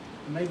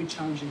 And maybe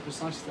challenging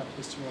precisely that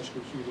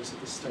epistemological hubris of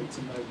the state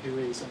to know who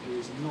is and who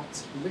is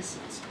not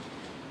illicit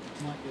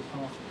might be a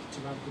path to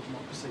radical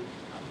democracy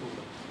at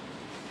border.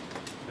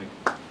 Thank you.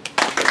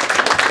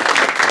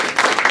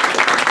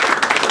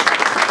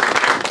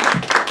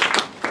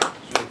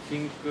 So I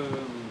think the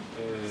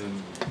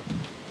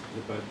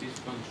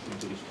participants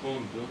should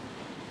respond,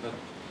 but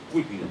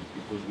quickly,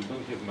 because we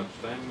don't have much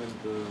time and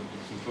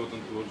it's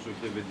important to also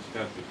have a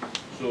discussion.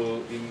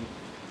 So in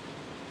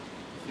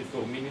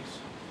 3-4 minutes,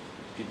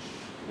 each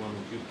one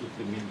of you,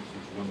 2-3 minutes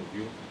each one of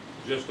you,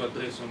 just to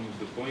address some of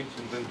the points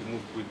and then to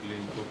move quickly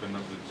and open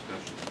up the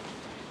discussion.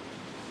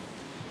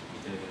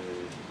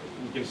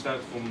 We can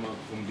start from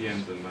the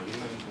end,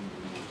 Marina.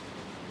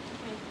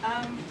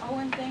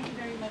 Owen, thank you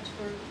very much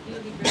for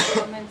really great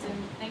comments, and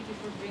thank you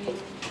for bringing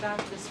back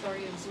the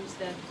story of Zeus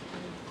that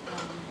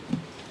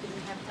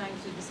didn't have time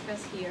to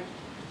discuss here.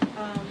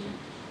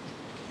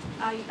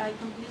 I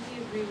completely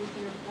agree with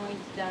your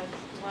point that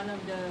one of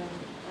the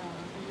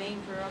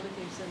main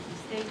prerogatives of the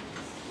state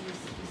is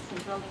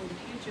controlling the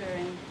future,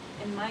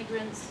 and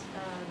migrants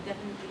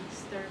definitely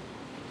disturb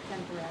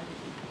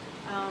temporality.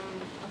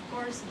 Of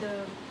course,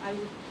 I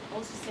would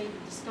also say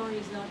that the story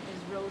is not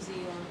as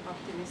rosy or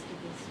optimistic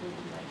as we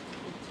would like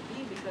it to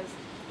be, because,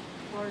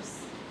 of course,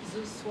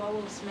 Zeus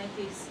swallows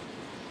Metis.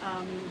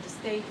 The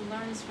state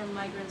learns from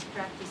migrants'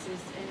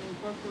 practices and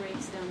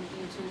incorporates them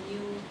into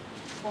new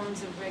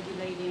forms of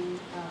regulating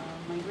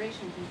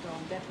migration control,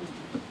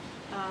 definitely.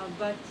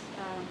 But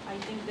I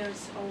think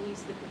there's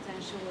always the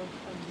potential of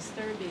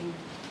disturbing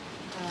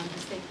the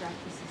state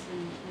practices,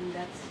 and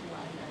that's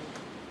why I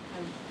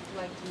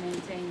like to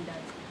maintain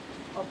that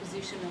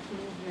opposition of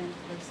movement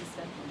versus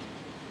settlement.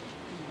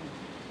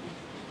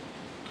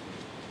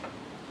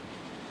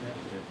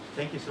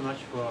 Thank you so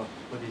much for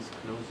this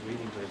close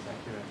reading, for this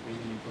accurate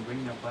reading, and for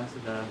bringing up points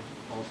that are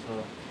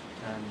also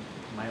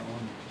my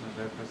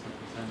very personal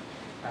concern.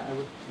 I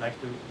would like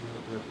to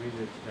agree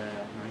with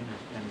Marina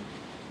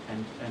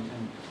and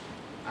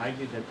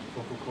argue that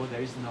for Foucault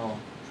there is no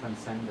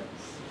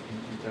transcendence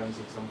in terms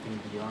of something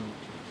beyond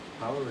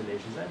power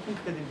relations. I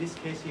think that in this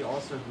case he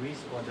also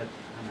agrees, or that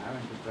Hannah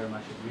Arendt would very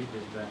much agree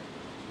with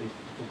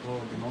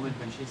Foucault, the moment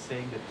when she's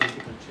saying that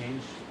political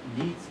change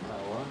needs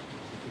power,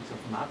 she speaks of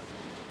Macht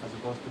as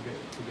opposed to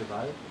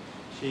Gewalt.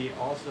 She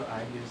also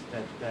argues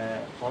that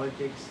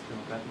politics,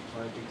 democratic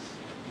politics,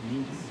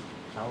 needs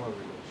power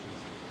relations.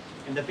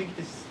 And I think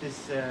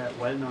this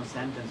well-known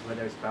sentence, where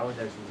there is power,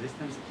 there is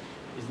resistance,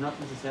 is not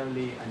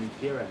necessarily an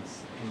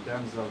inference in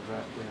terms of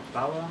we have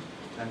power,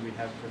 and we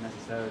have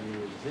necessarily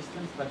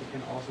resistance, but it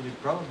can also be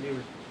probably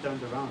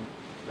turned around.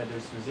 Where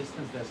there's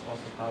resistance, there's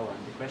also power.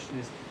 And the question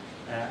is,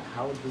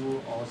 how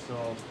do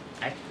also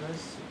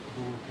actors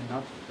who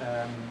cannot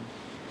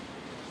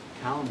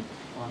count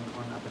on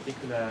a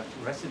particular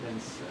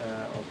residence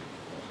of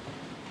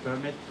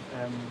permit,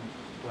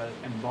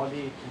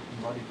 embody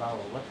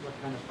power? What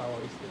kind of power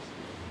is this?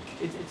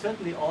 It's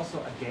certainly also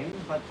a game,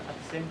 but at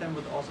the same time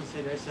would also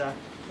say there's a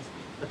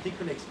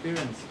particular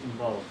experience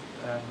involved.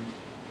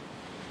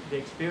 The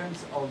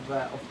experience of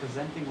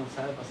presenting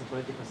oneself as a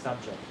political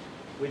subject,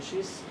 which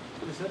is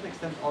to a certain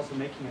extent also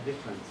making a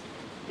difference.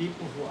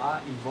 People who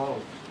are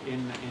involved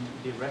in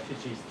the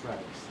refugee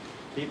strikes,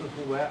 people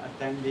who were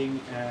attending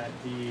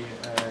the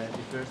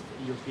first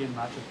European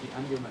March of the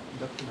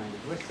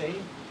Undocumented, were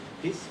saying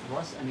this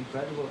was an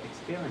incredible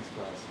experience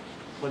for us.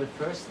 For the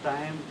first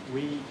time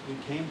we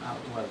came out,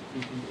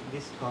 in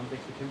this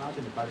context we came out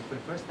in the public. For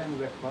the first time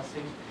we were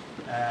crossing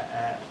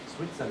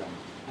Switzerland.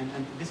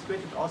 And this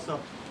created also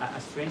a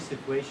strange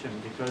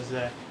situation, because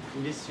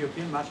in this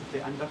European March of the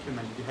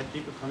Undocumented, you had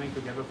people coming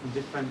together from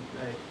different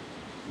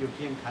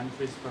European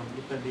countries, from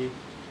Italy,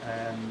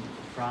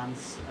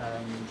 France,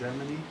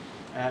 Germany,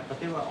 but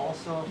they were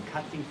also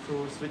cutting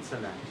through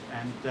Switzerland.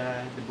 And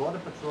the border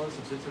patrols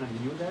of Switzerland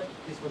knew that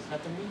this was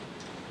happening.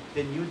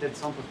 They knew that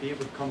some people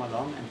would come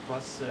along and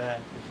cross the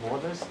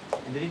borders,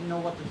 and they didn't know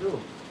what to do.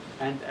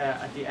 And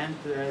at the end,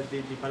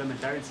 the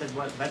parliamentarian said,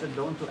 well, better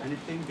don't do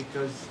anything,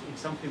 because if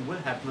something will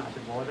happen at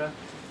the border,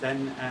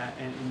 then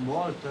in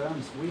moral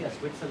terms, we as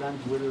Switzerland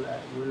will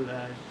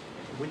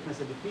witness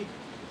a defeat.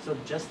 So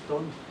just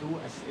don't do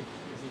as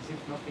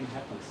if nothing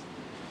happens.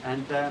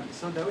 And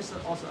so there is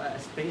also a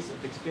space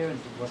of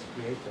experience that was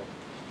created,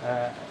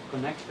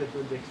 connected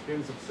to the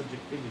experience of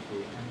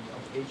subjectivity and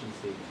of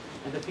agency.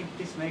 And I think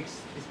this makes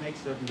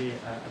certainly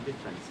a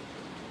difference.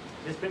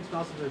 This brings me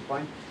also to the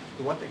point,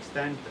 to what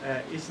extent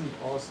isn't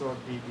also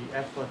the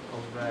effort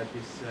of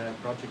this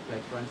project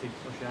like forensic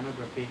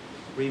oceanography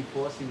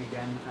reinforcing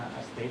again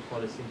a state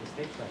policy and the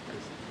state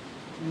practice?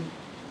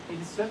 It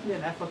is certainly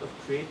an effort of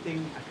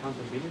creating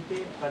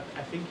accountability, but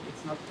I think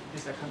it's not,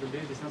 this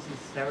accountability is not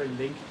necessarily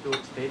linked to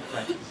state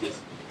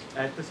practices.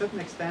 To a certain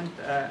extent,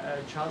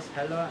 Charles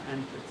Heller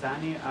and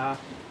Zani are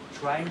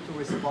trying to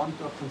respond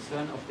to a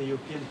concern of the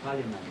European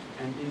Parliament.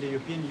 And in the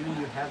European Union,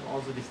 you have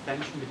also this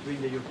tension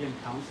between the European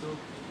Council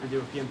and the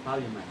European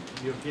Parliament.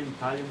 The European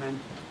Parliament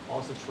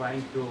also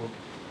trying to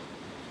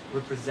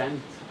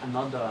represent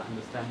another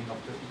understanding of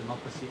the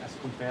democracy as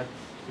compared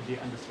to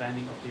the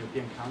understanding of the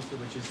European Council,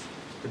 which is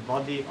the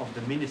body of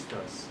the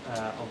ministers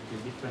of the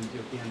different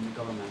European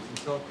governments. And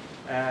so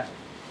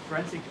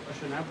forensic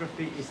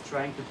oceanography is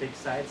trying to take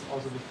sides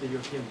also with the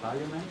European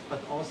Parliament, but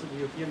also the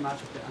European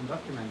March of the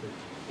Undocumented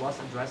was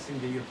addressing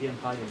the European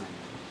Parliament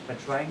by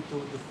trying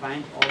to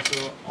find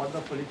also other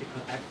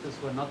political actors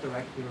who are not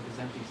directly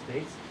representing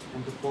states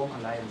and to form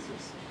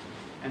alliances.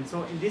 And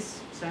so in this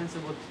sense,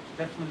 I would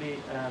definitely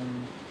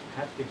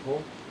have the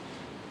hope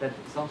that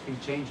something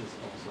changes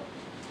also.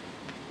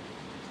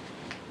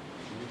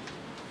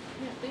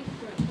 Yeah, thank you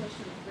for that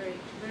question. Very,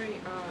 very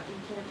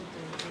important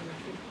and a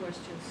good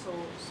question. So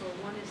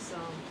one is,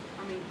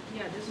 I mean,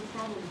 yeah, there's a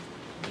problem.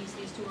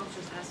 These two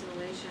options,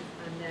 assimilation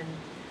and then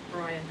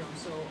pariahdom.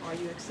 So are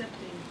you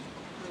accepting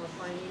kind of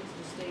applying into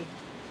the state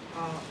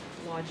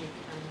logic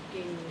and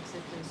gaining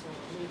acceptance or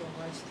legal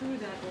rights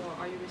through that, or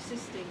are you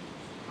resisting?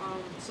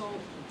 So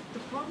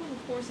the problem,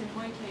 of course, in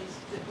my case,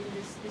 in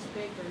this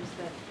paper is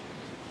that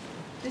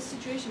this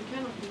situation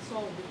cannot be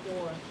solved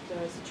before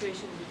the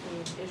situation between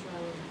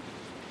Israel and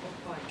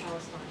occupied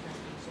Palestine has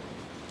been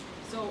solved.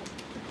 So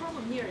the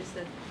problem here is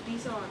that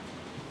these are,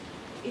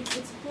 it's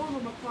a form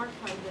of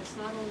apartheid that's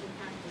not only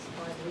practiced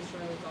by the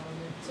Israeli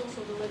government, it's also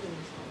the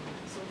Lebanese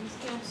government. So these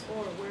camps,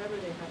 or wherever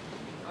they have to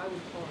be, I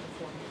would call it a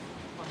form of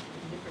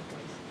apartheid in different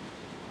ways.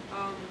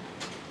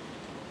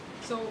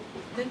 So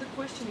then the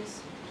question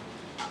is,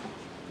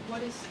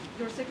 what is,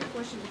 your second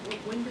question,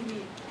 when do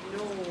we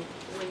know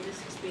when this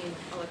has been,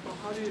 like, well,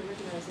 how do you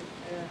recognize it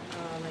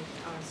like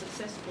a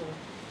successful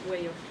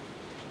way of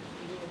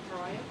being a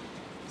pariah?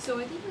 So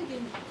I think,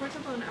 like, for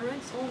example, in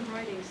Arendt's own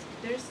writings,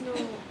 there's no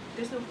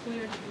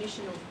clear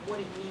definition of what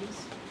it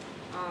means,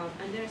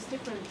 and there's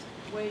different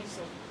ways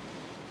of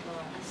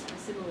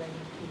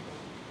assimilating people.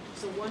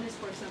 So one is,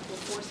 for example,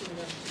 forcing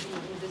them to be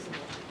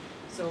invisible.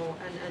 So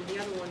and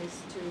the other one is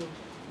to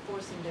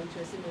forcing them to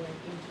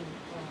assimilate into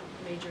a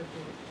major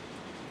group.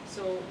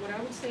 So what I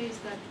would say is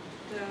that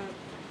the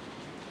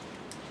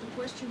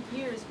question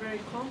here is very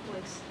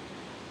complex,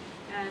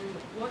 and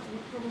what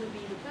would probably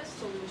be the best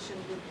solution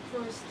would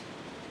first,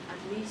 at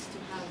least, to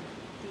have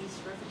these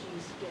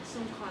refugees get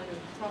some kind of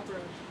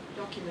proper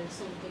documents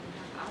so that they can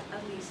have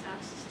at least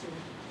access to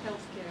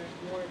healthcare,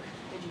 work,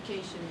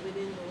 education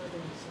within the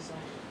Lebanese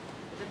society.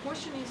 The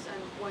question is,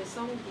 and why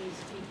some of these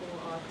people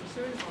are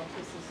concerned about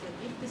this, is that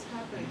if this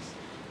happens,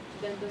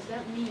 then does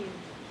that mean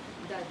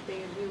that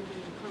they will be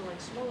kind of like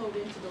swallowed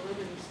into the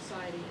Lebanese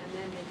society, and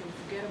then they can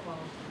forget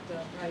about the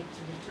right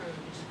to return,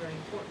 which is very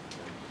important to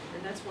them. And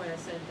that's why I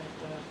said that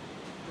the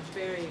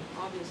very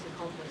obviously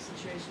complex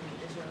situation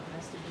in Israel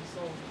has to be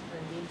solved, and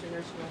the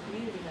international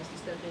community has to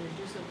step in and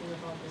do something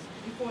about this.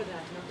 Before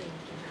that, nothing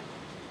can happen.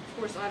 Of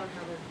course, I don't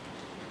have an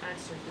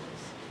answer to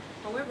this.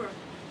 However,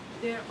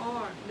 there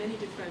are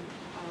many different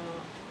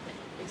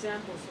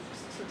examples of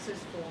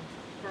successful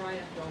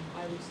pariahdom,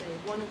 I would say.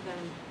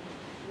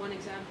 One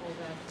example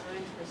that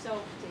Arendt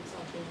herself takes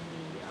up in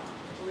the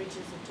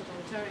Origins of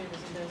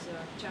Totalitarianism, there's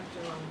a chapter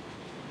on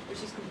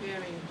which is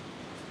comparing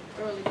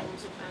early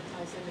forms of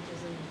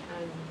anti-Semitism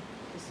and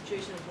the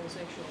situation of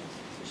homosexuals.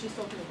 So she's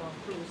talking about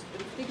Proust.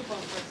 But if you think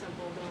about, for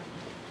example, the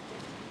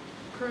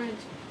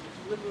current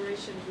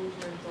liberation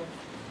movement of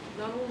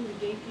not only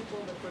gay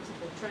people, but, for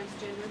example,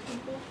 transgender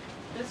people,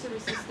 that's a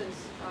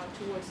resistance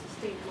towards the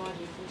state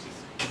logic, which is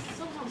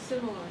somehow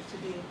similar to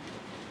the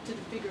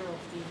figure of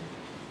the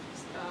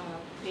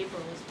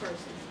paperless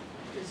person,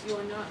 because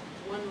you're not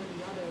one or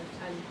the other,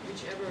 and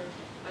whichever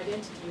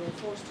identity you're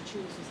forced to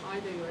choose is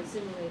either you're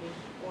assimilating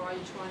or are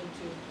you trying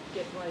to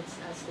get rights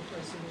as the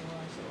person you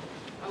are. So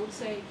I would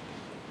say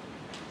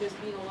there's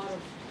been a lot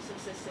of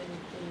success in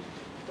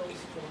those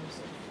forms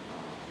of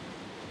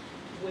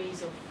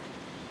ways of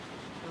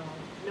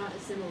not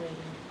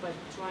assimilating, but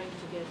trying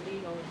to get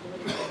legal and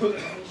political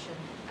recognition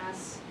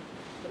as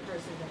the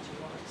person that you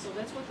are. So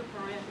that's what the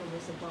pariahdom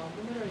is about.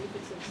 No matter if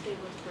it's a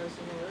stateless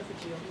person or a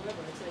refugee or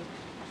whoever, it's like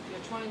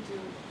you're trying to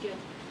get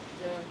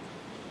the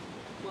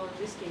well, in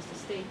this case, the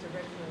state to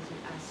recognize you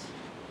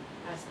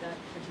as that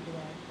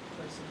particular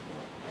person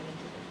or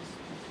identity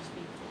to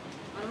speak for.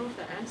 I don't know if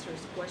that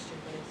answers the question,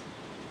 but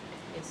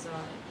it's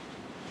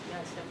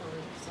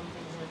definitely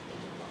something worth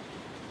thinking about.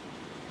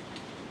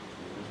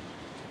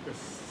 Yes,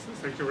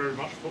 thank you very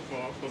much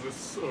for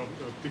this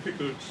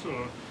difficult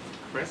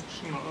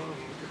question.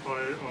 If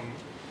I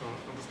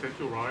understand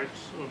you right,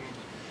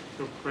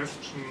 your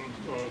question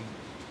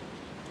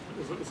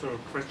is a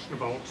question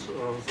about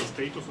the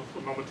status of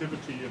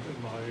normativity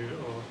in my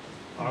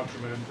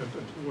argument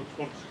and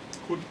what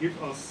could give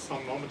us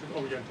some normative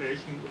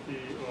orientation if we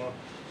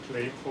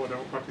claim for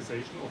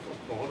democratization of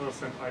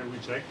borders, and I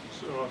reject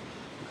the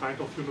kind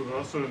of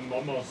universal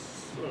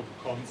nomos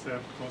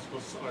concept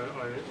because I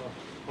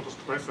want to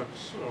stress that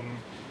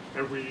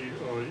every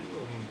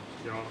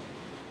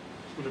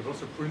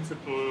universal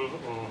principle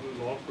or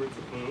law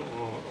principle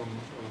or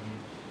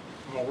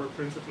moral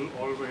principle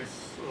always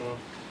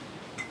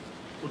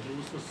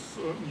produces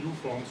new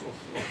forms of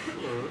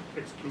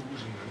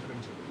exclusion.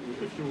 And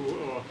if you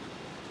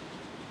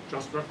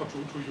just refer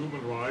to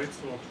human rights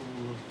or to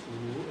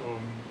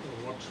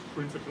what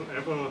principle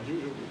ever,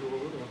 you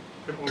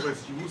can always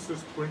use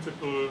this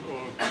principle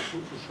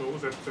to show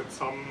that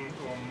some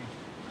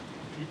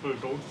people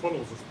don't follow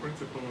this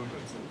principle,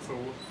 and so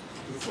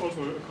this is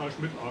also a Carl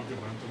Schmitt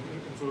argument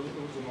in the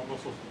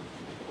numbers of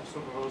the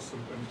earth.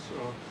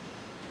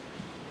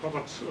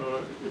 But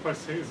if I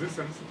say this,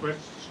 then it's the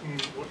question: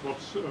 what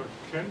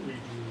can we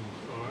do?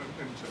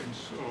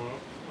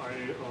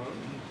 I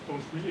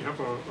don't really have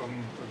a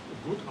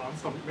good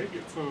answer. Maybe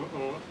it's an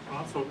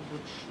answer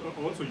which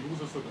also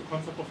uses the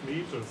concept of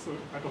Metis, a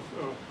kind of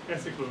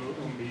ethical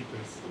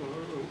Metis,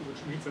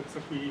 which means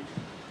that we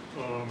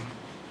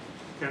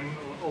can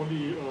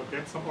only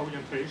get some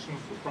orientation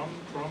from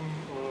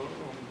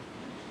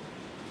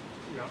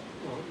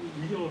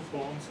real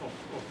forms of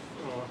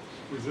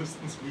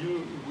resistance,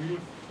 real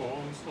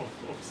forms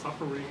of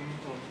suffering,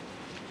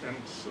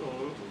 and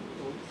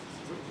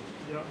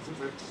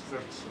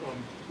that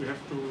we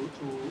have to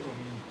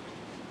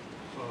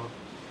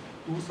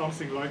do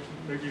something like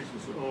maybe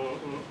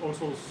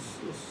also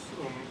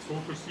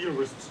social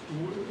theorists do.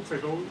 They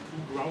do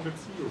grounded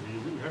theory.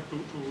 We have to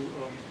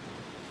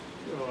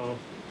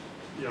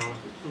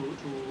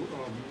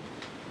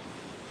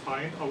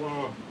find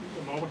our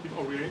normative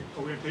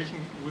orientation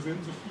within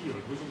the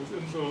field,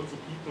 within the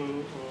people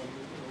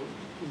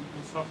who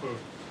suffer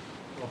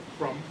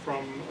from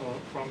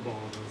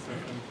borders,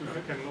 and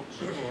we cannot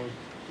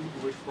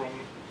do it from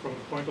the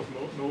point of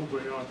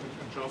nowhere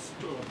and just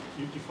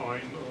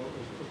define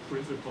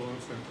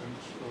principles and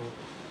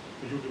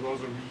the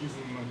universal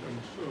reason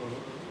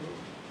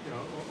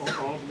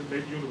or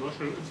maybe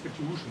universal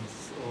institutions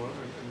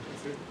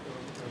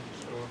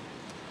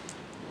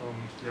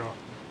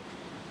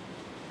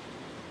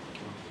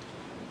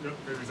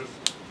maybe this.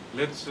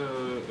 Let's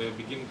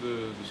begin the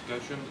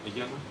discussion.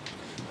 Jana?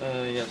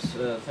 Yes,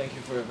 thank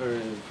you for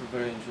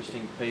very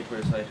interesting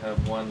papers. I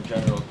have one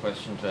general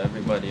question to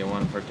everybody and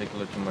one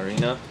particular to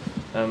Marina.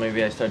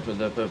 Maybe I start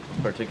with a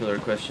particular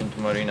question to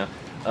Marina.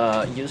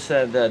 You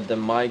said that the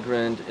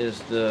migrant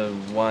is the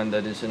one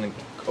that is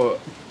or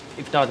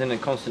if not in a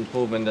constant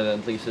movement, then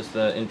at least is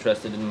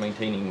interested in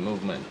maintaining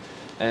movement.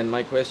 And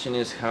my question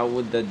is, how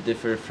would that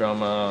differ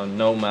from a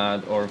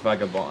nomad or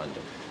vagabond?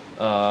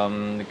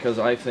 Because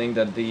I think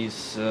that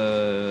these,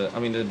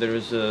 there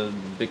is a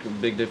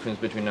big difference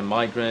between a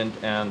migrant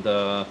and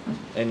a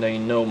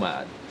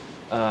nomad.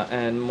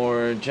 And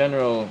more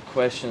general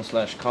question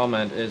 /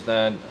 comment is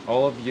that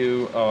all of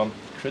you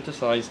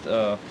criticized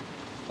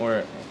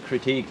or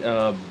critiqued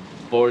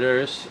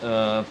borders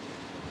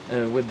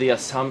with the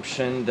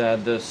assumption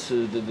that the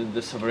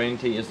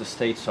sovereignty is the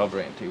state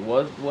sovereignty.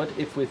 What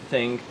if we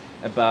think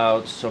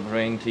about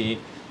sovereignty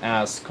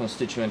as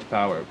constituent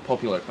power,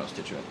 popular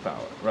constituent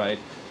power, right?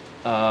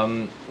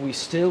 We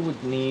still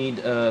would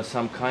need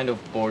some kind of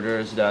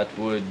borders that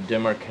would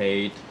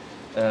demarcate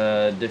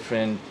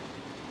different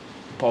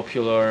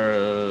popular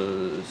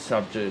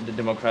the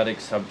democratic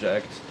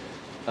subjects.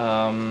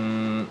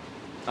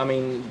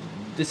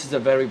 This is a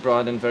very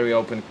broad and very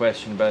open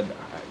question, but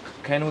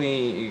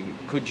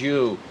could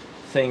you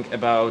think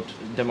about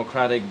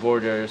democratic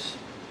borders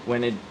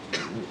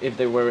if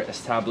they were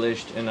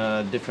established in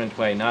a different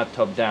way, not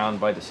top down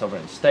by the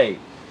sovereign state,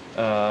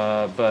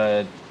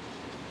 but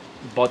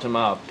bottom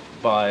up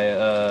by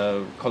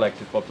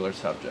collective popular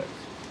subjects?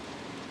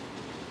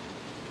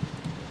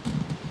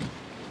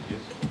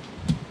 Yes.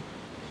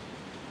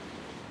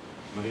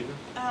 Marina?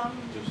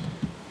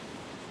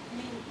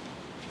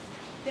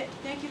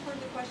 Thank you for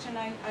the question.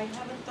 I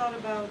haven't thought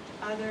about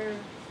other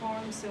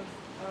forms of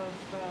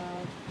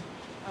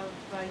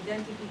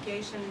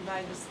identification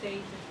by the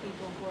state of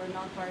people who are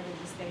not part of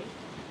the state.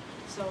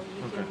 So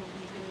you can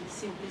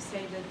simply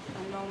say that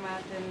a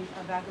nomad and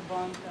a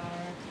vagabond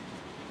are,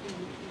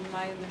 in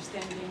my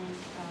understanding,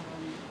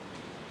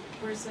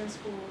 persons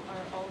who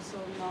are also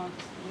not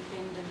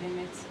within the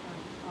limits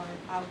or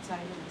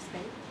outside of the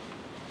state.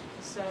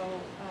 So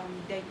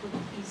they could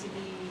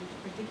easily,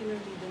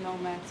 particularly the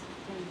nomads,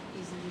 can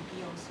easily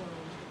be also,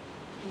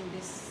 in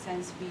this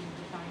sense, be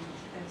defined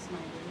as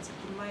migrants.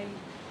 My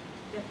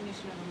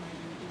definition of a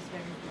migrant is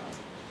very broad.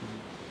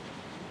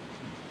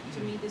 To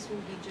me, this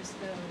will be just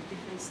a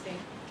different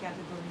state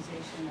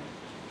categorization of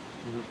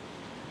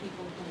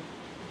people who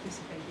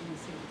participate in the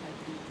civic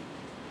activity.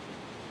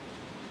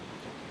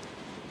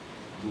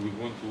 Do we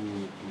want to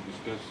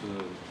discuss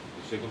the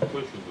second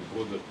question, the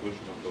broader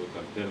question about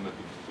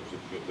alternative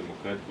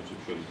democratic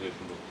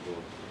conceptualization of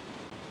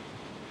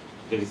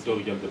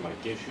territorial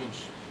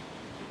demarcations?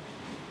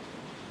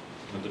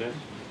 Andreas?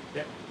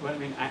 Yeah, well, I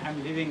mean,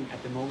 I'm living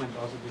at the moment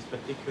also this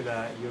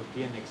particular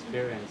European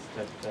experience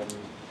that,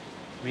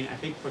 I mean, I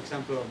think, for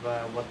example, of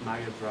what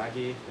Mario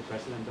Draghi, the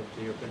president of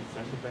the European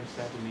Central Bank,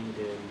 said. I mean,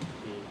 the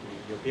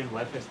European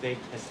welfare state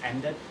has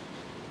ended.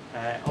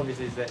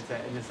 Obviously, it's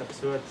an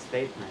absurd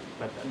statement,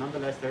 but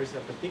nonetheless, there is a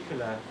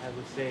particular, I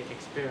would say,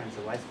 experience,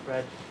 a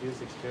widespread use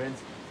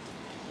experience,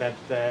 that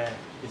the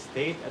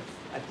state,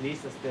 at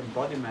least as the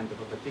embodiment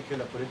of a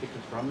particular political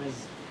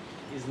promise,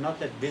 is not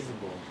that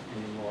visible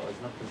anymore.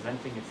 It's not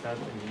presenting itself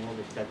anymore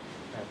with that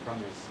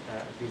promise,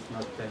 at least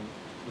not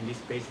in these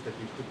spaces that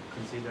we could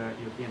consider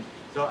European.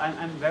 So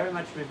I'm very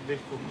much with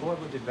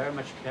Foucault, would be very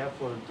much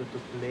careful to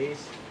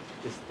place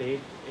the state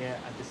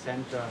at the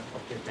center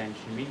of the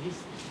attention. I mean,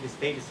 the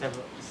state is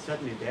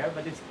certainly there,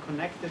 but it's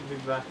connected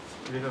with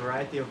a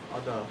variety of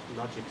other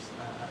logics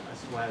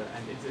as well.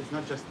 And it's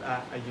not just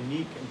a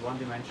unique and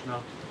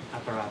one-dimensional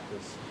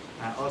apparatus.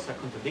 Also a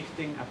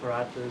contradicting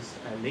apparatus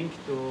linked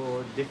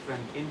to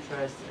different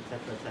interests,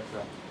 etc.,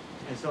 etc.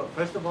 And so,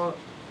 first of all,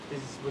 this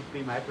would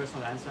be my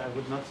personal answer. I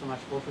would not so much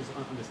focus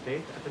on the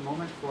state at the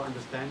moment for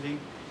understanding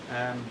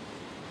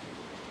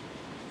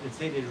let's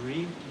say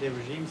the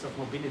regimes of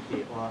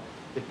mobility or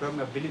the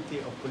permeability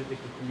of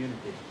political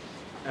community.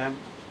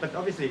 But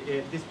obviously,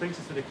 this brings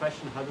us to the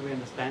question: how do we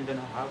understand and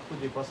how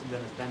could we possibly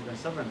understand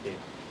sovereignty?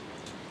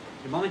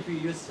 The moment we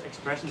use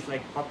expressions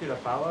like popular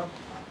power,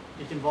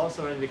 it involves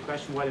already the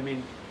question: well, I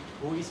mean,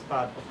 who is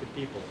part of the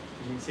people?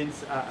 I mean,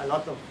 since a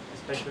lot of,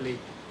 especially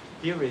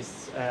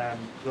theorists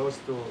close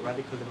to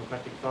radical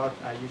democratic thought,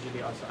 are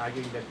usually also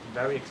arguing that the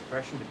very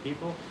expression, the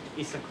people,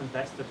 is a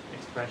contested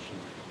expression.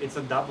 It's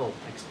a double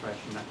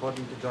expression.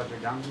 According to George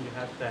Agamben, you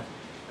have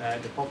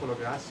the popolo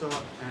grasso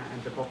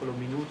and the popolo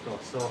minuto.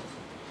 So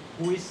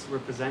who is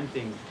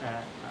representing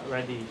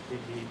already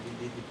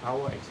the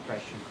power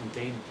expression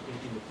contained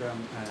in the term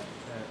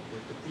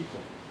the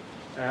people?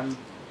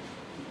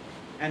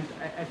 And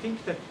I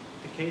think that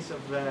the case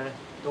of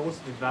those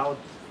without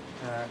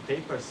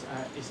papers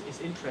is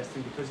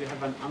interesting because you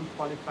have an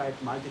unqualified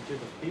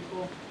multitude of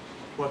people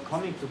who are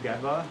coming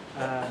together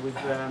with,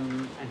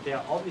 and they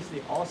are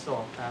obviously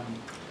also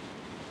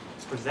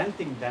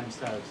presenting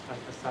themselves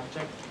as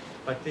subject,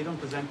 but they don't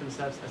present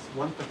themselves as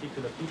one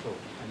particular people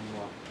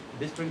anymore.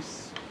 This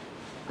brings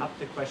up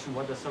the question: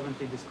 what does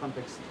sovereignty in this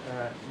context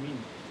mean?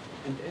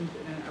 And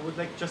I would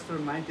like just to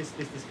remind this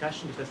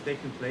discussion that has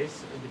taken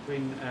place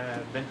between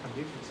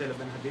Hetzel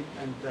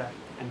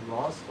and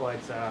Rawls, or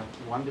it's a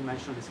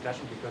one-dimensional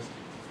discussion because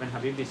Ben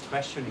Habib is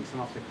questioning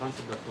some of the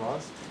concept of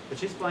Rawls, but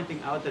she's pointing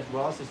out that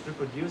Rawls is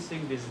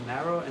reproducing this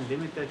narrow and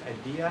limited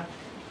idea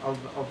of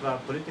a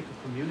political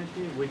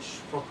community which,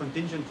 for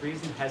contingent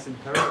reason, has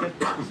inherited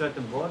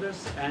certain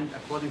borders, and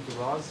according to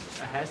Rawls,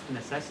 has the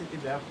necessity,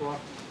 therefore,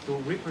 to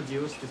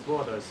reproduce these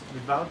borders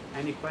without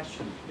any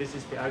question. This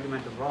is the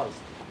argument of Rawls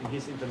in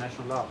his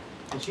international law.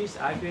 And she's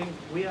arguing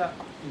we are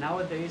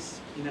nowadays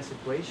in a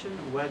situation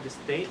where the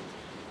state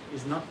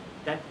is not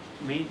that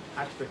main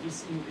actor,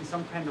 is in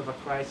some kind of a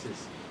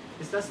crisis.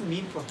 This doesn't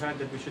mean for her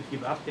that we should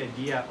give up the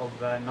idea of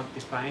not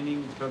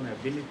defining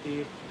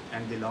permeability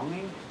and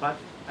belonging, but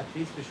at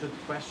least we should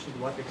question to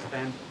what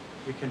extent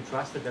we can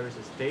trust that there is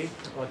a state,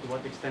 or to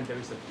what extent there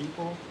is a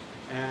people,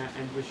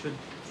 and we should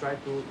try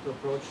to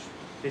approach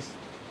this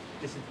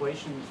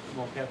situation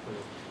more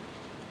carefully.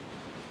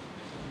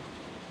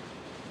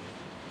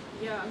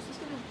 Yeah, I was just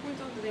going to point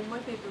out that in my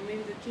paper,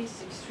 maybe the case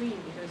is extreme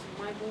because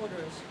my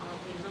borders are, I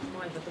mean, not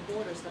mine, but the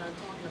borders that I'm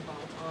talking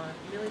about are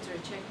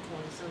military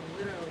checkpoints and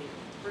literally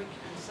brick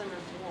and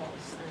cement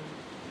walls and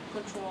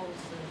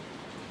controls and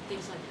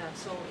things like that.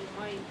 So in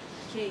my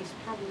case,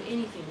 probably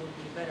anything would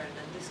be better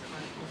than this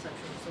kind of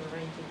conception of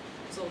sovereignty.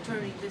 So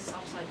turning this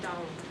upside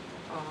down,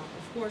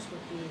 of course,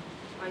 would be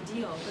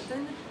ideal. But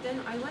then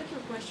I like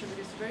your question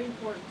because it's very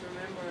important to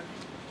remember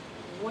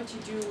what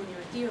you do when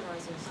you're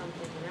theorizing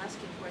something and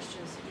asking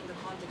questions in the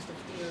context of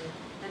theory,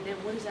 and then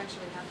what is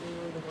actually happening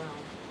on the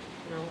ground.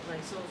 You know, like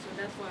so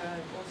that's why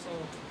I also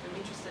am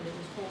interested in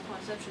this whole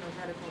conception of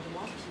radical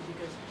democracy,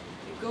 because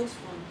it goes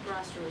from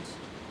grassroots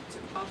to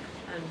up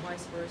and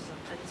vice versa,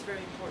 and it's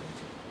very important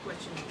to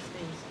question these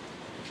things.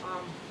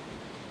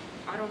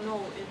 I don't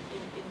know,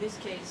 in this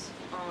case,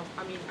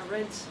 I mean,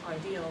 Arendt's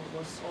ideal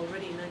was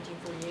already in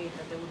 1948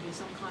 that there would be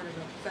some kind of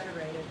a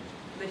federated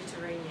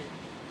Mediterranean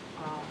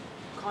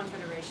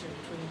confederation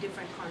between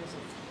different kinds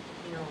of,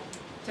 you know,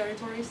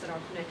 territories that are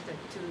connected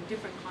to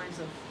different kinds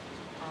of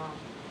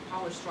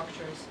power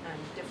structures and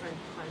different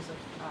kinds of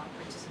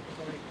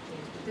participatory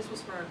things. But this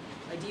was her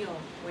ideal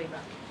way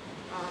back.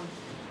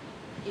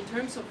 In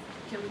terms of,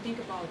 can we think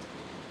about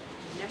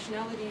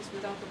nationalities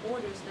without the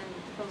borders, then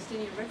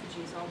Palestinian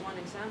refugees are one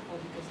example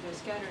because they're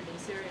scattered in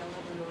Syria,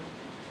 Lebanon,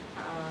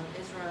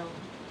 Israel,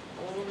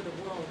 all over the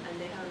world, and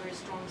they have a very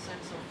strong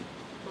sense of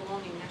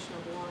belonging, national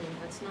belonging,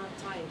 that's not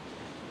tied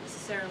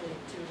necessarily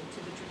to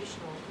the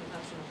traditional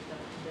conception of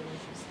the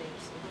nation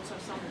states. So those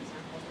are some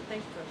examples, but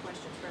thank you for the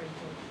question, it's very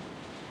important.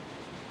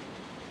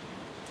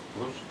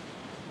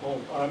 Well,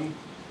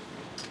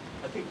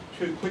 I think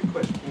two quick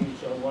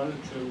questions, one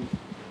to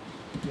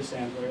this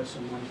Andreas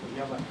and one to the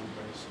other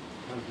Andreas.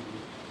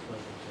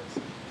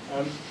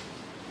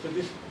 So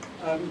this,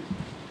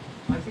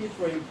 I think it's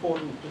very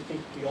important to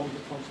think beyond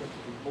the concept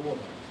of the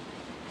border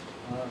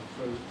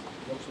for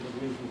what sort of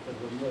movement that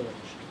have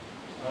emerged.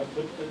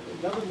 But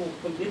another more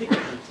political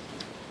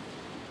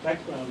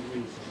background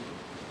reason,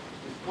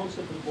 the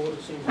concept of the border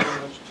seems very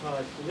much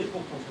tied,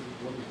 political concept of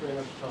the border is very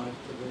much tied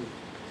to the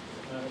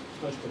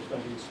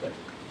post-custodian state.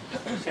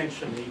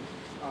 Essentially,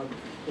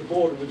 the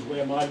border is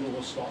where my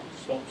law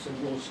stops and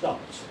yours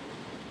starts.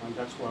 And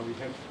that's why we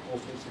have all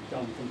sorts of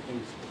guns and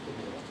things at the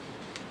border.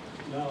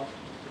 Now,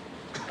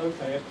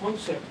 okay, a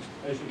concept,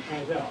 as you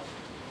point out,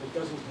 that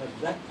doesn't have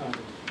that kind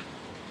of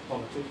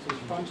politics is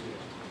frontier.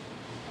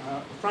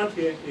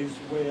 Frontier is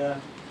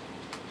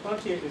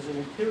an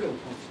imperial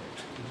concept.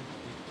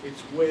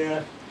 It's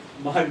where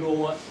my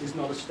law is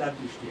not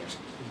established yet.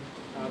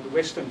 The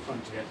Western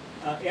frontier.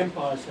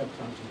 Empires have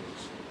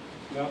frontiers.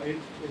 Now,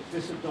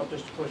 this is not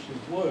just a question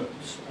of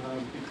words,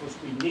 because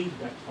we need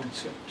that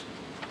concept.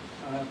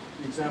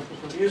 The example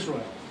from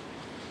Israel,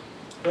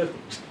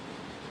 perfect.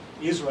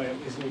 Israel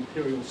is an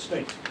imperial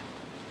state.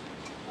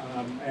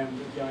 And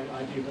the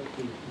idea that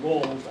the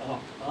laws are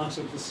part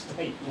of the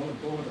state, not a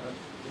border,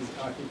 is,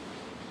 I think,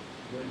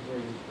 very,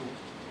 very important.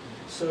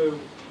 So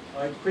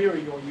I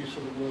query your use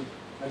of the word,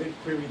 I didn't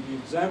query the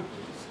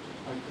examples,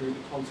 I query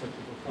the concept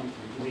of a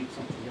frontier. You need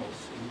something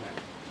else in that.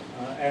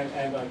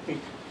 And I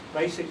think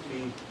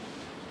basically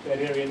that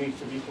area needs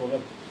to be thought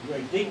of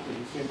very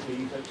deeply,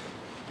 simply that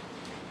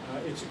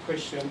it's a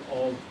question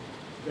of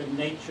the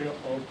nature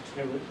of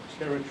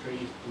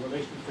territory, the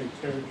relation between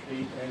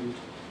territory and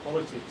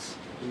politics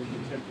in the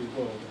contemporary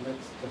world, and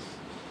that's just,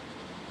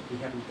 we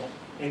haven't got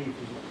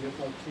anything, we're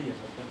not clear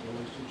what that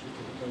relationship,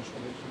 what those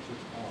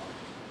relationships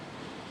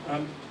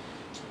are.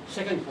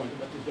 Second point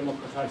about the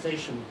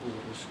democratization of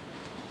borders.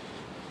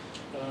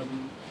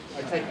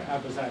 I take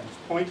Abazad's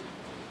point,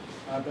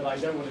 but I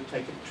don't want to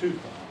take it too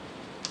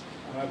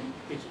far.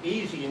 It's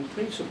easy in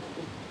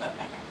principle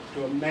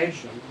to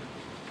imagine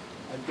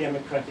a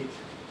democratic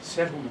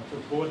settlement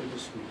of border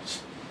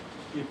disputes.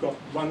 You've got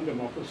one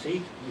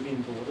democracy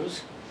within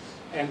borders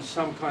and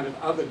some kind of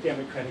other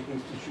democratic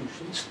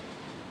institutions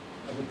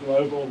of a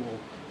global or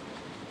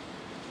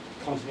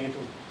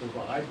continental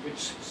divide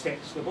which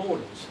sets the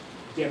borders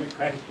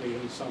democratically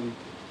in some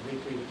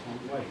agreed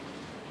upon way.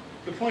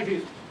 The point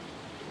is,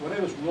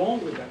 whatever's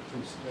wrong with that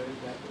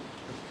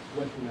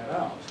working that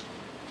out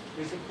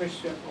is a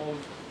question of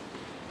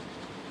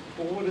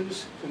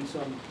borders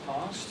concern the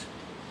past,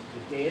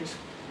 the dead,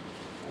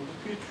 and the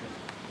future,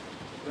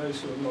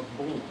 those who are not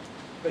born.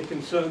 They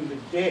concern the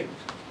dead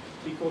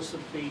because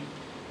of the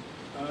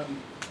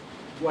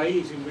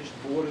ways in which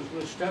borders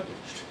were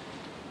established.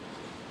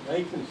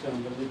 They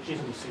concern the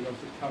legitimacy of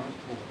the current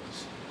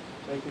borders.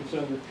 They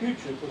concern the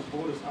future because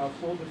borders are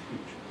for the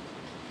future.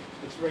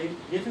 It's very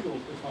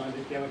difficult to find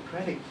a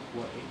democratic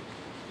way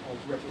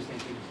of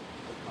representing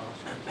the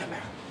past and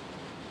the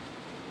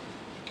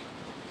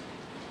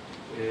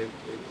future.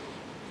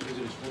 Please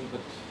respond,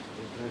 but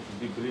try to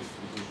be brief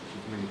because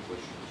with many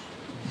questions.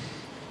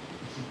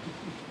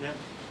 Yeah,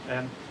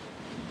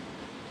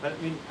 but I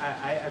mean,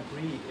 I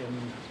agree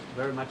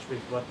very much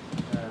with what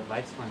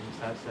Weizmann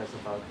himself says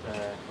about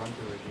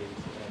frontier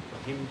regimes. For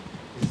him,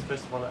 this is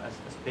first of all a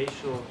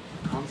spatial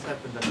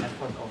concept and an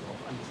effort of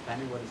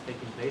understanding what is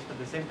taking place, but at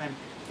the same time,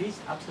 he's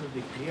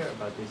absolutely clear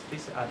about this.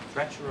 These are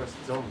treacherous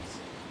zones.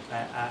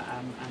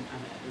 And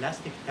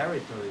elastic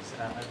territories,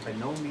 by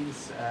no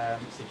means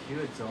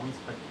secured zones,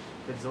 but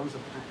the zones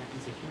of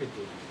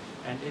insecurity.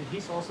 And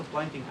he's also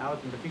pointing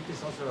out, and I think this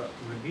is also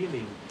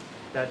revealing,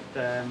 that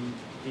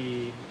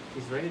the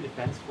Israeli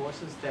Defense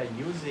Forces, they're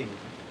using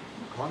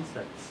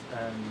concepts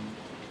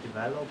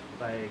developed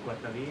by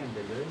Guattari and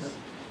Deleuze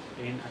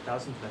in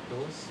 1,000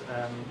 Plateaus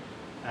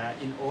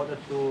in order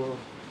to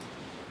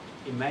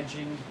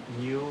imagine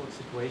new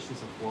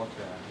situations of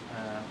warfare,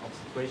 of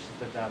situations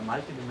that are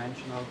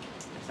multidimensional,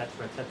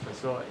 etc., etc.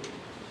 So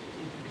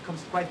it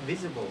becomes quite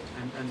visible,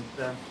 and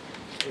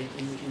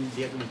in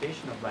the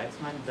argumentation of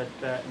Weizmann,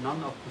 that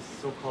none of the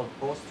so-called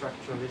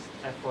post-structuralist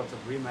efforts of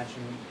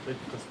reimagining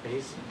political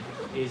space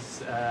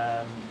is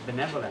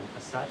benevolent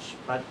as such,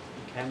 but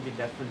it can be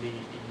definitely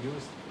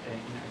used in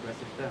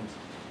aggressive terms.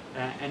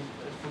 And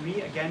for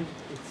me, again,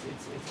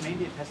 it's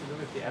mainly, it has to do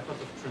with the effort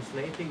of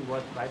translating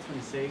what Weizmann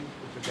is saying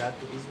with regard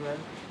to Israel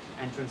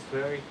and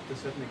transferring to a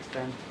certain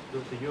extent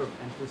to Europe,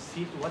 and to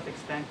see to what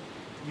extent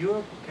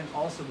Europe can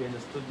also be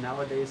understood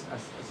nowadays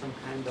as some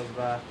kind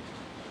of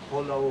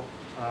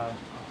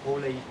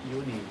holy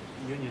union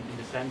in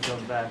the sense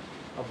of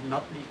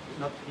not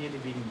clearly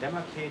being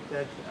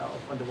demarcated,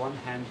 on the one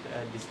hand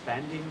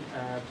disbanding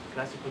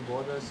classical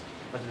borders,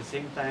 but at the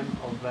same time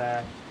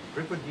of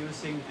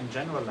reproducing and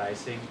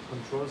generalizing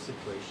control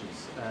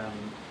situations,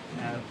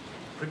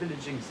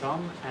 privileging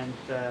some and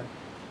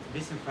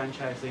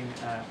disenfranchising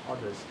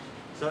others.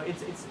 So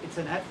it's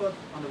an effort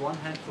on the one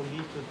hand for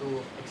me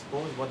to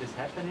expose what is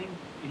happening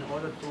in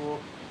order to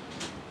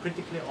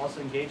critically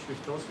also engage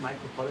with those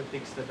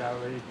micropolitics that are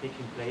already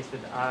taking place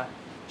that are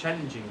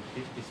challenging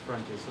these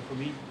frontiers. So for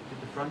me,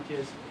 the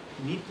frontiers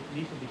need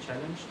to be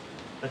challenged,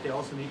 but they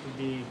also need to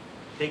be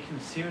taken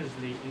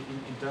seriously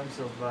in terms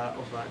of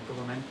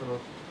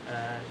governmental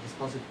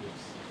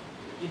dispositives.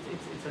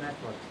 It's an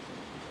effort.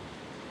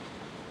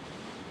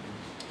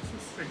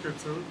 I think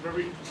it's a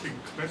very interesting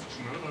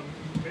question.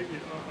 Maybe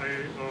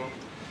I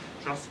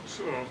just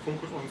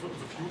focus on the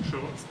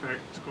future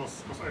aspect,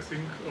 because I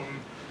think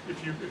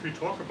if we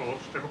talk about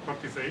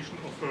democratization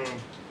of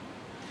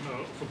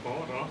a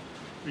border,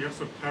 we have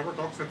the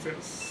paradox that there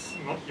is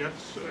not yet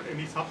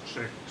any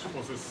subject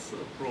for this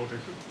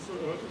project.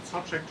 It's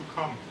subject to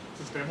come.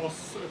 This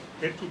demos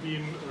had to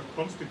be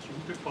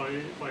constituted by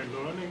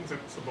learning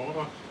that the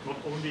border not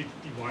only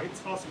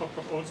divides us, but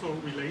also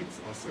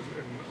relates us in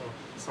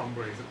some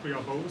way, that we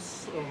are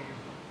both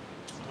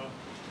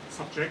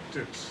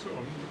subjected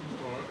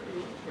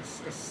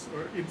as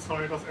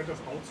insiders and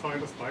as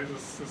outsiders by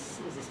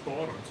this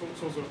border.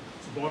 So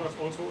the border is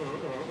also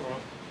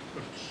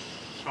a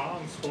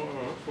chance for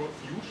a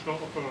future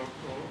of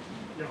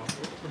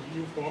a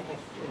new form of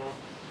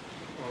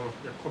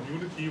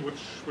community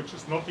which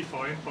is not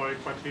defined by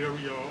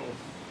criteria of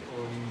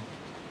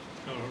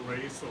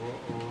race or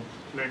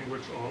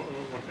language or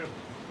whatever.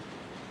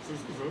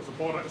 The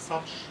border as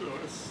such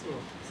is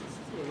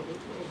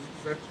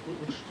that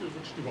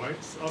which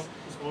divides us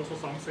is also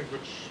something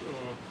which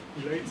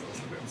relates us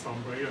in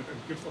some way and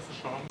gives us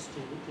a chance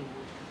to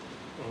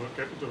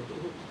get the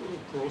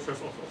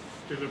process of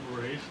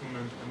deliberation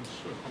and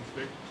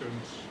conflict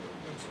and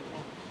so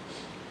on.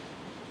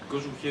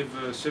 Because we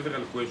have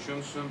several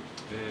questions,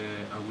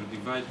 I will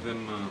divide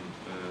them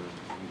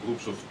in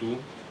groups of two,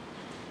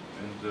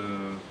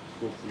 and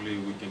hopefully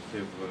we can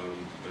have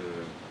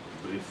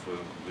brief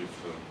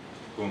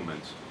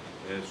comments.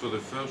 So the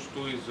first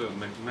two is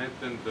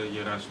Mehmet and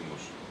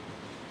Gerasimus.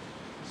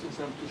 Since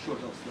I'm too short,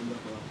 I'll stand up.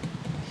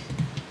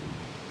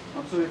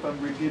 I'm sorry if I'm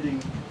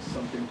repeating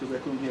something because I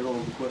couldn't hear all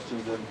of the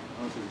questions and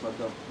answers, but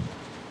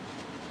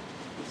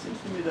it seems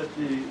to me that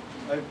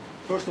I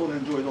first of all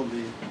enjoyed all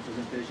the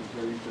presentations,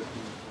 very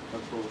interesting,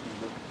 thought-provoking,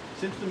 but it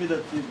seems to me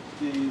that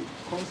the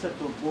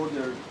concept of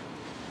border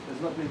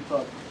has not been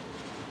taught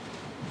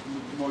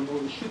more,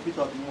 or should be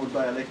taught more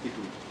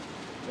dialectically,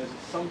 as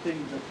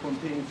something that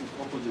contains its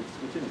opposites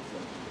within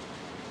itself.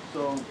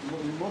 So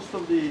in most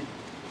of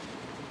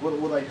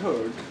what I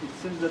heard, it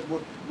seems that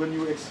when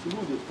you're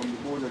excluded from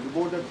the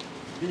border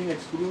being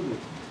excluded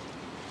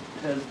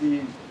has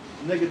the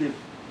negative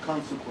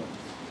consequence.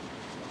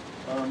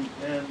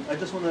 And I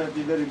just want to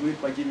be very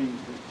brief by giving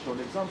a short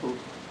example.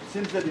 It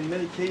seems that in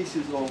many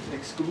cases of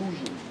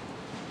exclusion,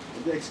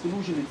 the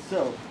exclusion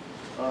itself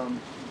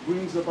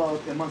brings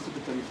about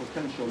emancipatory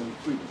potential and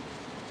freedom.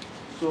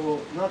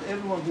 So not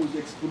everyone who is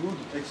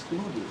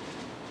excluded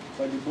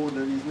by the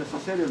border is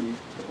necessarily,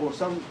 or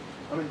some,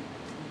 I mean,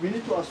 we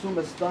need to assume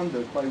a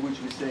standard by which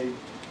we say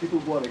people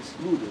who are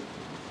excluded.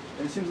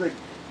 And it seems like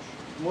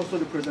most of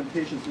the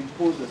presentations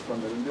impose a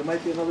standard, and there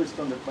might be another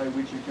standard by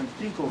which you can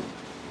think of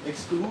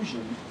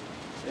exclusion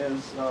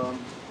as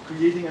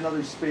creating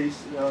another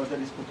space that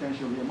is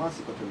potentially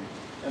emancipatory.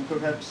 And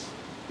perhaps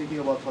thinking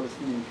about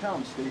Palestinian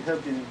camps, they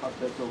have been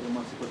hotbeds of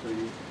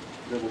emancipatory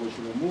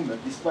revolutionary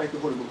movement, despite the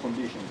horrible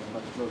conditions and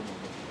not normal.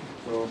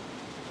 So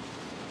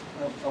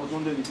I was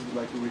wondering if you would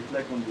like to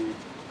reflect on the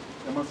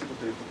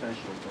emancipatory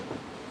potential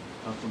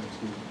from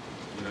exclusion.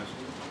 Yes.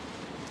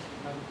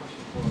 I have a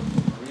question for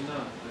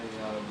Marina.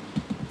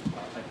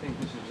 I think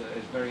this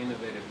is very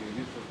innovative. Your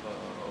use of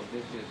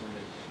Odysseus and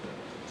his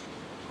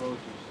approach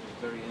is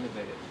very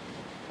innovative.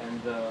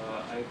 And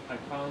I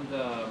found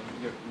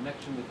your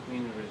connection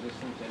between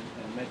resistance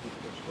and Metis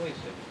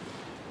persuasive.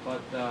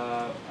 But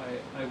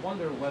I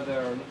wonder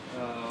whether you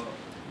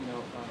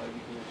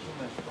can assume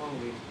as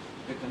strongly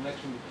the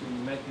connection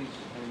between Metis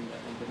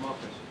and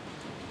democracy.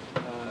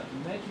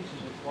 Metis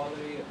is a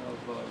quality of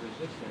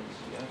resistance,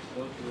 yes,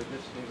 those who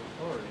resist state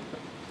authority.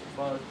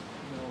 But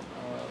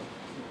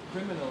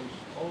criminals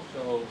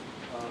also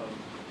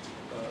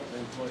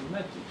employ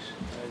Metis,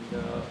 and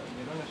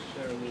they don't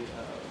necessarily,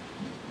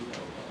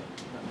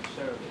 not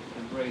necessarily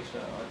embrace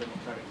our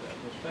democratic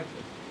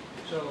perspective.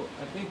 So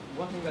I think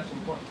one thing that's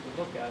important to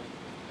look at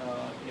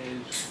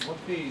is what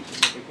the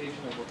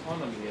signification of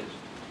autonomy is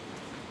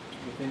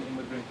within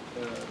immigrant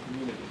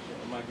communities,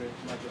 migrant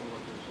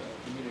workers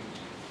communities,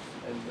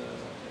 and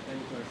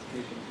any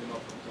clarification you can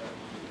offer that.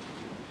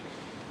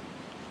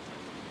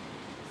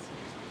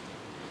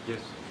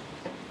 Yes.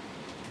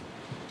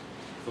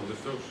 For the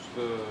first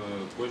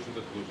question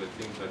that was, I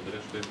think,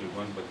 addressed to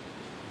everyone, but...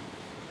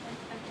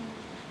 I can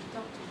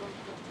talk to both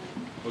of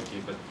them. Okay,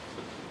 but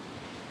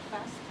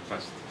Fast?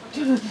 fast.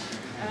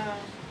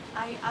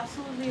 I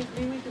absolutely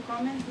agree with the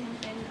comment,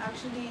 and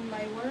actually in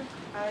my work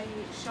I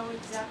show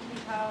exactly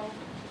how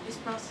this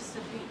process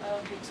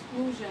of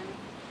exclusion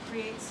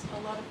creates a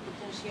lot of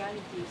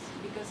potentialities,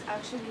 because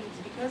actually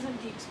it's because of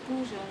the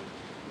exclusion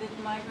that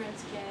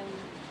migrants can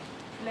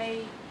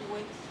play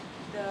with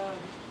the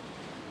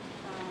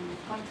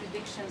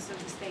contradictions of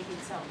the state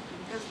itself.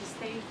 Because the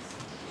state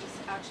is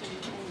actually,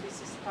 and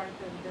this is part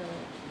of the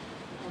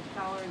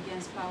power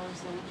against powers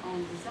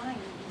on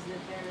design, is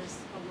that there's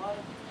a lot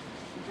of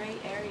gray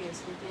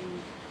areas within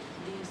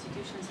the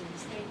institutions of the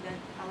state that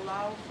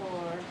allow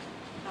for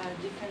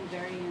different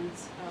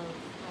variants of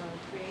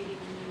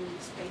creating new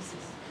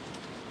spaces.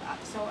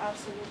 So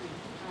absolutely,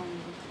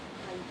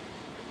 I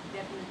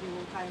definitely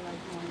will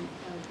highlight one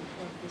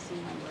before this in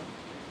my work.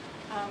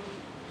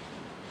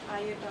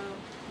 I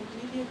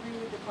completely agree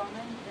with the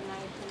comment, and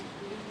I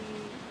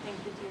completely think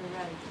that you're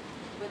right.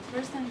 But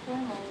first and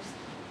foremost,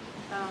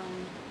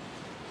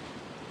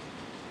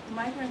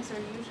 migrants are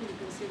usually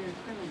considered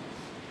criminals.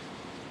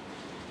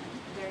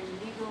 They're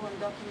illegal,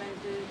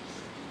 undocumented,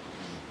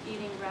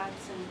 eating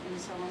rats, and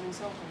so on and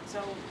so forth.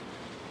 So,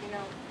 you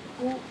know,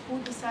 who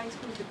decides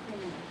who's the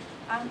criminal?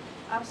 I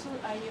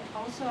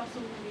also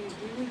absolutely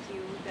agree with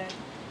you that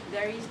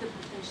there is the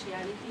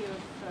potentiality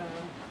of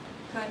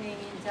cunning,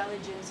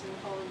 intelligence, and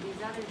all of these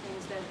other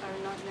things that are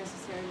not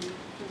necessarily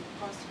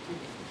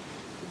constituted,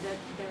 that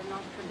they're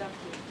not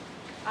productive.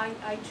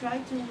 I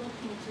try to look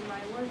into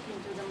my work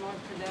into the more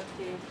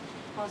productive,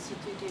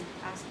 constituted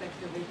aspect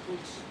of it,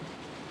 which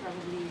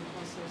probably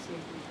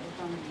associate with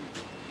autonomy,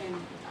 and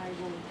I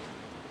will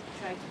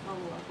try to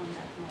follow up on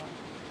that more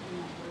in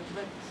my work.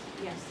 But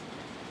yes.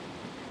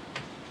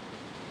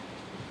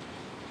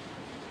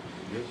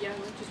 Yes. Yeah,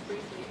 just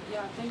briefly.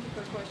 Yeah, thank you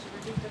for the question.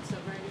 I think that's a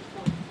very good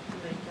point to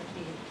make, that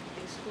the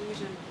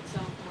exclusion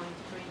itself might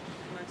bring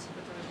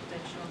emancipatory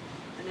potential.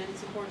 And then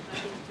it's important,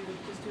 I think,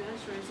 to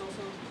answer is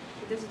also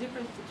that there's a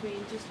difference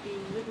between just being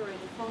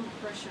liberated from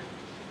oppression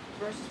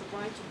versus the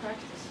right to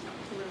practice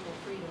political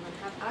freedom and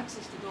have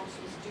access to those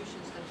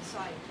institutions that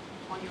decide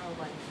on your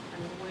life and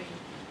the way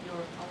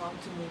you're allowed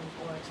to move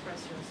or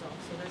express yourself.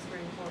 So that's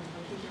very important.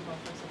 I'm thinking about,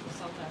 for example,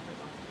 South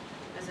Africa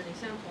as an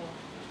example.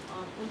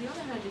 On the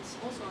other hand, it's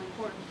also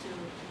important to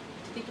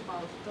think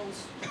about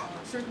those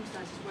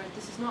circumstances where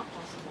this is not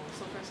possible.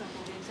 So, for example,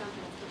 the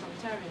example of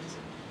totalitarianism.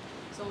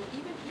 So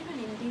even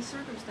in these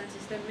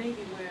circumstances, there may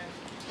be where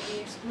the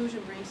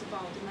exclusion brings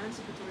about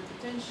emancipatory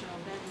potential,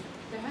 then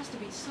there has to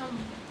be some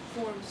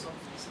forms of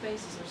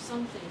spaces or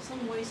something,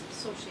 some ways of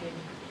associating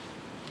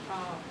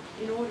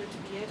in order to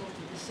be able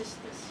to resist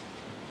this.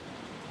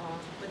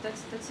 But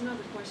that's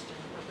another question.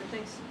 But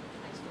thanks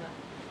for that.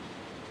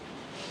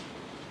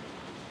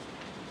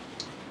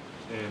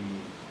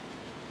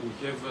 We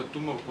have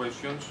two more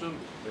questions.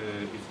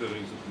 If there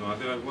is no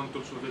other, I want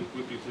also very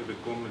quickly to have a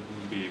comment,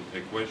 maybe a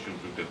question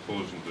to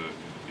interpose in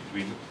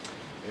between,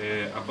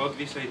 about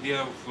this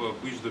idea of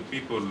who is the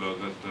people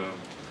that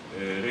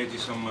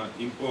raises some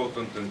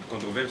important and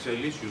controversial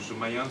issues.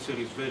 My answer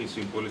is very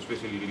simple,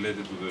 especially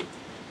related to the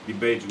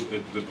debates,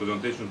 the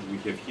presentations we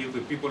have here.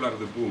 The people are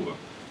the poor.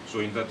 So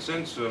in that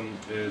sense,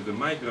 the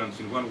migrants,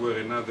 in one way or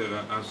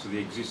another, as they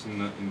exist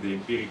in the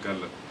empirical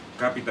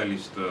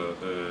capitalist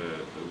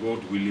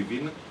world we live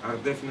in, are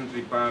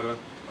definitely part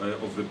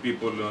of the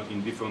people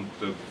in different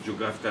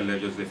geographical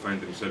areas they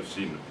find themselves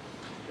in.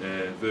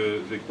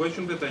 The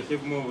question that I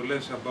have more or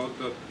less about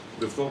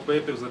the four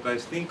papers that I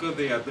think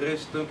they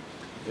addressed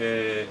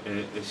a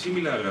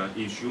similar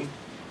issue,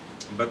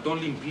 but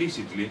only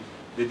implicitly.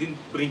 They didn't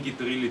bring it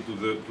really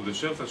to the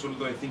surface,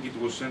 although I think it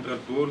was central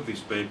to all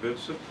these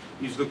papers,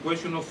 is the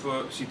question of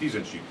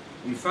citizenship.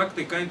 In fact,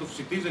 a kind of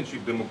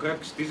citizenship,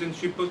 democratic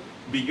citizenship,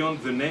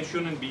 beyond the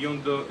nation and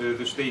beyond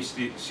the state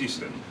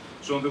system.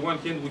 So on the one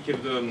hand, we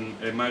have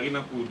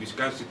Marina, who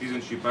discussed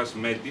citizenship as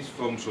Metis,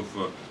 forms of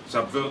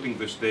subverting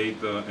the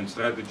state and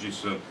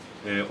strategies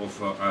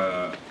of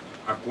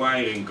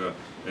acquiring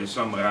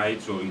some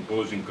rights or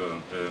imposing,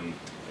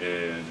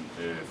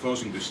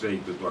 forcing the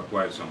state to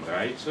acquire some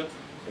rights.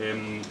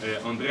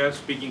 Andreas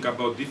speaking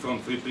about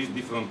three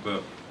different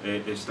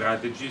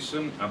strategies,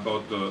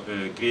 about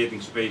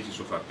creating spaces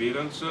of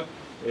appearance.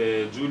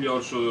 Julia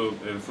also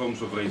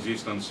forms of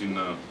resistance in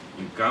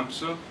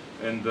camps,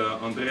 and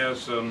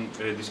Andreas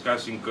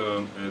discussing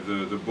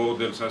the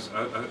borders as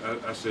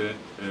a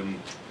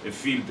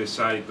field, a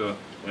site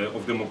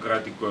of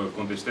democratic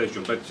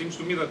contestation. But it seems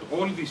to me that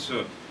all these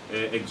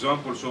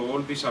examples or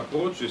all these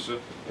approaches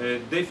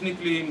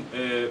definitely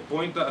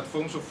point at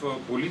forms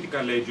of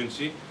political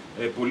agency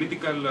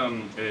political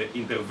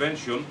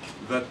intervention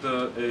that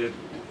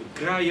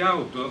cry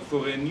out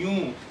for a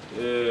new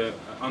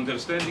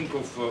understanding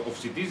of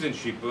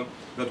citizenship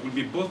that will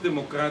be both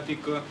democratic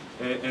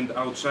and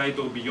outside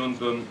or beyond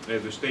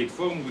the state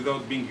form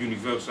without being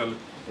universal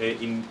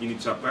in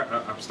its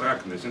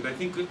abstractness. And I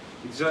think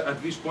it's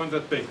at this point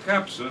that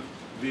perhaps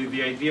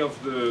the idea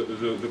of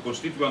the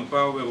constituent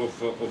power of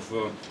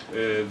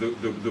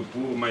the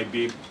poor might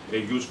be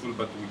useful,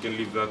 but we can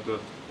leave that to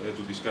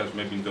discuss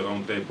maybe in the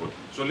round table.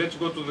 So let's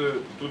go to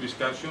the two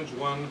discussions,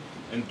 1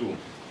 and 2.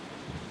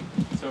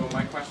 So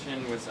my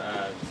question was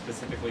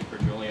specifically for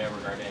Julia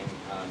regarding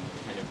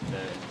kind of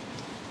the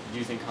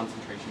using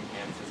concentration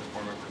camps as a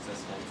form of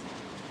resistance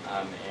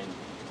and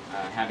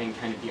having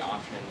kind of the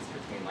options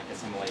between like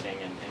assimilating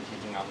and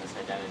taking on this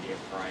identity of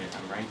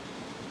pariahdom, right?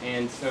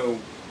 And so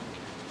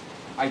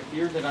I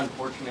fear that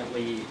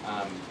unfortunately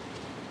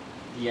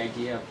the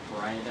idea of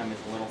pariahdom is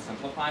a little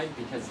simplified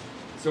because,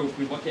 so if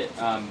we look at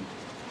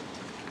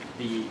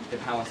the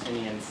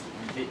Palestinians,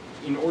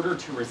 in order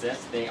to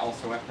resist, they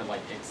also have to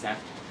like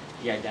accept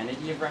the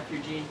identity of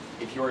refugee.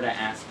 If you were to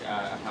ask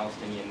a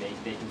Palestinian,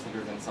 they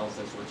consider themselves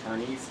as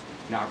returnees,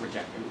 not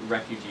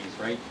refugees,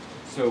 right?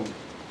 So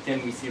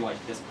then we see like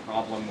this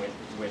problem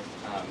with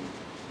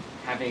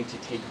having to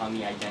take on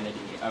the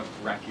identity of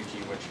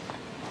refugee, which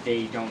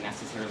they don't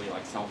necessarily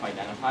like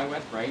self-identify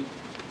with, right?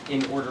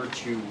 In order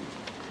to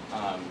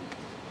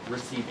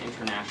receive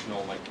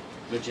international like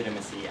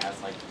legitimacy as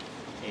like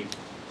a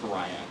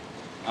pariah.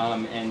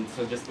 And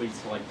so this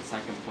leads to like the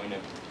second point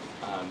of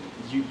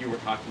you were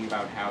talking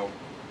about how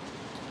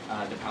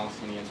the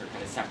Palestinians are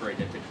kind of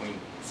separated between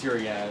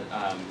Syria,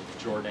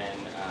 Jordan,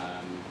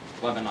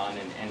 Lebanon,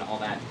 and all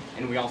that.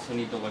 And we also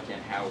need to look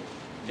at how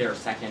they're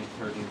second,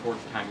 third, and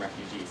fourth time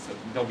refugees. So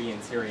they'll be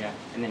in Syria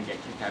and then get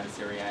kicked out of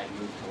Syria and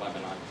move to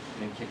Lebanon, and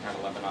then kicked out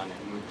of Lebanon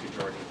and move to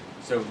Jordan.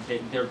 So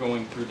they're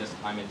going through this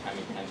time and time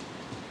again.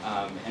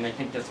 And I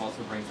think this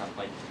also brings up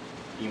like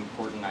the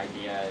important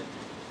idea,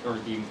 or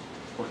the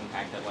important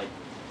fact that like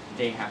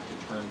they have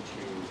to turn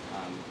to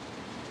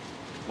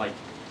like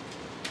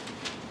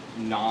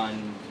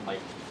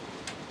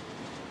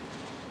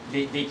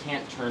they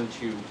can't turn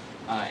to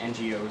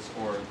NGOs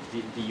or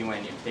the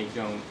UN if they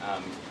don't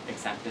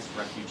accept this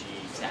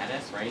refugee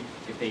status, right?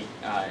 If they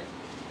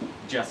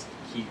just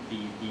keep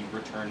the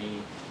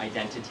returnee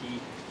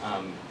identity,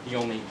 the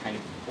only kind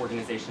of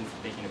organizations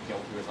that they can appeal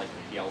to is like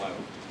the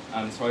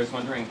PLO. So I was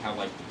wondering how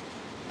like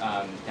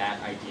that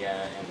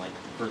idea and like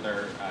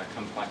further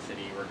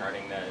complexity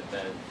regarding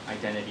the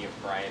identity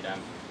of pariahdom,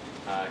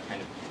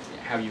 kind of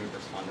how you would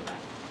respond to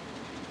that.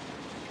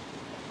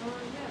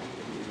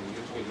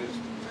 Let's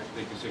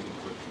take a second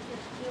question.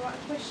 A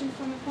question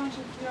from a point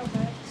of view of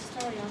a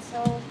historian.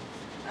 So,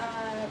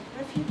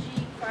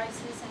 refugee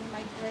crisis and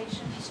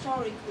migration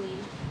historically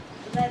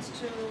led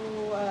to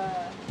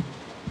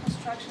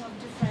construction of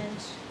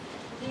different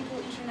legal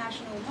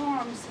international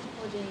norms,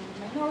 including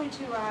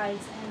minority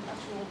rights and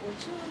after World War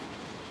II,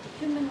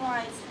 human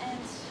rights.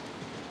 And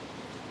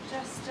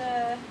just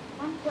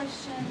one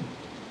question.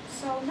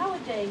 So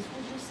nowadays,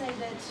 would you say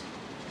that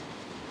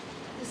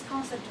this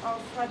concept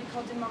of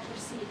radical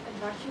democracy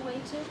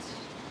evacuated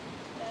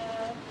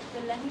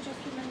the language of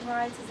human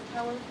rights as a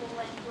powerful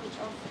language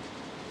of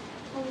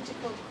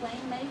political claim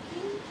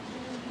making? Do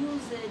you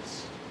use it,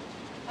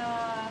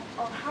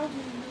 or how do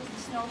you use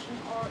this notion,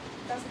 or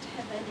does it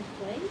have any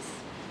place?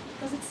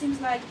 Because it seems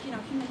like, you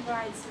know, human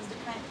rights is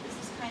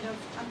this kind of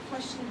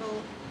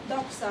unquestionable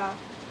doxa,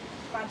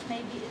 but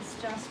maybe it's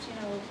just, you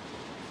know,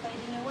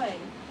 fading away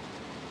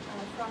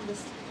from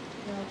this,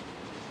 you know,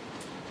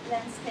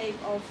 landscape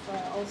of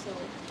also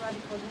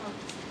radical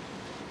democracy.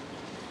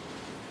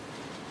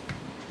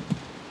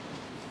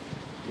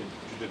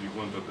 That you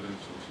want to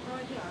address also.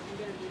 Yeah, I'm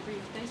going to be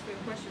brief. Thanks for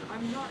your question.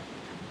 I'm not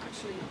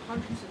actually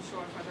 100% sure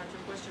if I've answered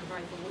your question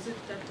right, but was it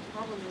that the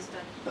problem is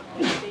that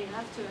they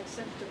have to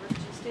accept the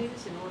refugee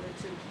status in order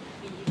to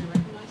be even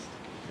recognized?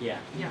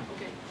 Yeah. Yeah,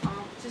 okay.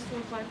 Just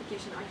one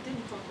clarification, I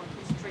didn't talk about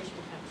concentration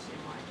camps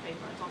in my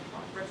paper, I talked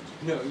about refugee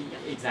camps. No,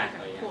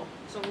 exactly, okay, yeah. Cool.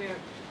 So we're,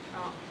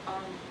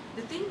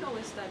 the thing though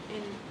is that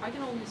I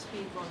can only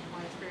speak on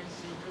my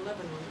experiences in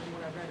Lebanon and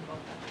what I've read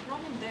about that. The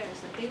problem there is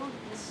that they don't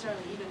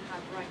necessarily even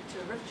have right to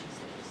a refugee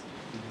status.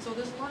 So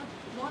there's a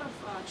lot of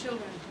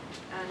children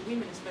and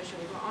women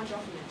especially who are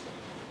undocumented.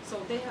 So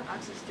they have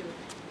access to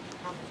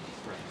nothing.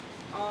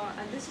 Right.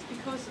 And this is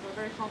because of a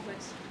very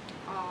complex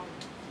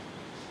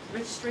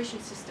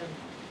registration system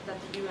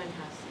that the UN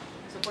has.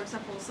 So for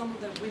example, some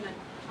of the women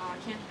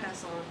can't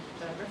pass on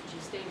the refugee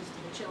status to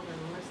the children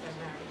unless they're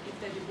married. If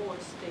they're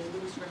divorced, they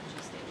lose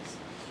refugee status.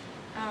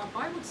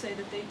 I would say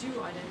that they do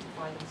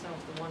identify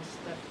themselves, the ones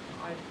that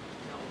I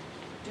know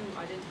do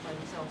identify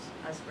themselves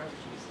as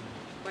refugees.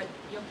 But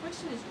your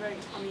question is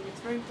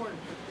it's very important.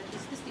 That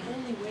is this the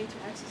only way to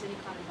access any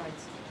kind of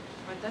rights?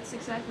 But that's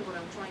exactly what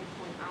I'm trying to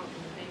point out in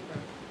the paper.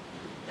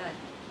 That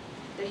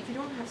if you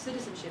don't have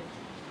citizenship,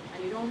 and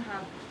you don't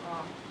have,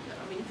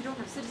 I mean, if you don't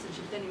have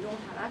citizenship, then you don't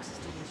have access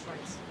to these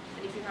rights.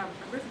 And if you have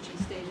a refugee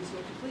status,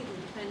 you're completely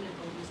dependent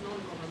on these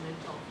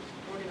non-governmental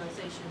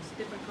organizations,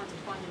 different kinds of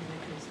funding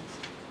mechanisms.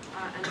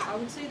 And I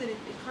would say that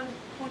it kind of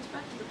points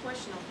back to the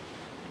question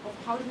of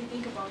how do we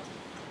think about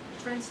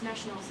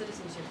transnational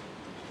citizenship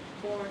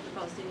for the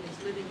Palestinians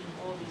living in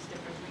all these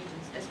different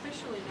regions,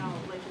 especially now,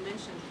 like you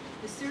mentioned,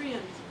 the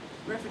Syrian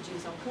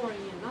refugees are pouring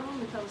in, not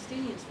only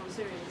Palestinians from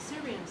Syria, the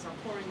Syrians are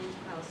pouring into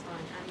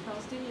Palestine, and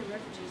Palestinian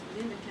refugees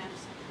within the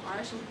camps are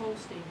actually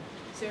hosting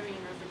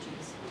Syrian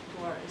refugees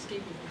who are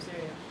escaping from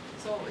Syria.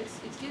 So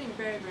it's getting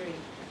very, very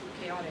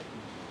chaotic.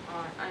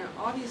 And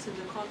obviously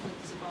the conflict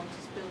is about to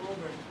spill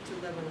over to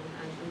Lebanon,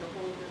 and the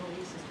whole Middle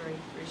East is very,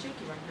 very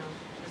shaky right now.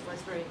 That's why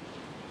it's very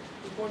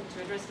important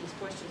to address these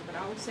questions. But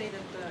I would say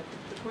that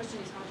the question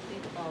is how to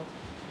think about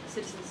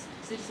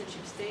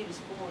citizenship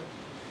status for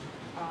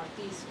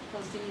these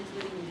Palestinians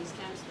living in these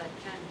camps that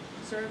can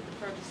serve the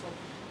purpose of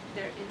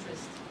their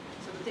interest,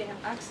 so that they have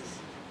access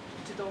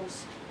to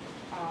those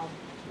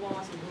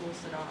laws and rules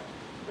that are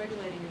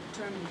regulating and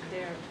determining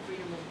their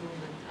freedom of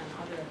movement and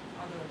other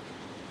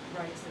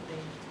rights that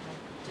they have.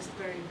 Just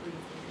very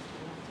briefly.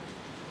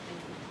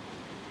 Thank you.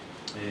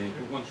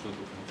 Who wants to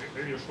do?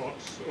 Maybe a short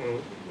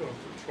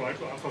try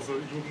to answer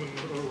the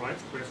human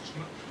rights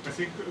question. I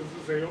think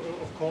they,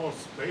 of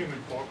course, play an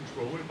important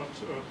role, but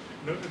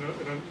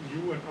in a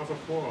new and other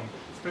form.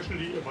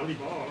 Especially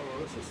Balibar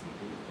is,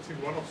 I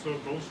think, one of the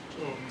most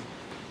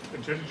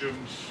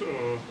intelligent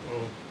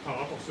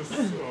part of this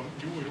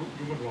new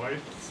human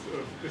rights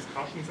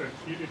discussions, and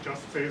he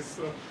just says,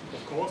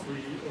 of course,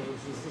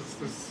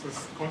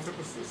 this concept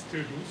is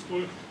still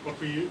useful, but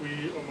we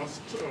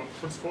must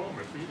transform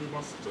it. We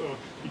must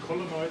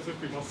decolonize it.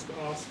 We must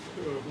ask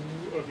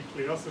who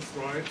declares these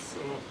rights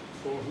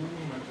for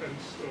whom, and I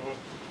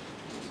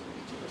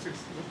think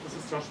this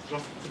is just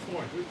the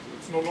point.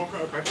 It's no longer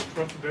a kind of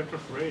transcendental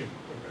frame,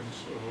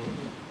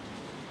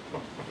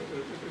 but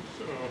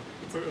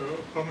it's a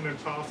permanent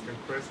task and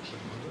question.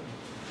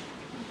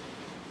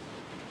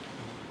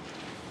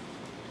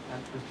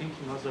 And I'm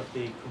thinking also of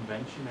the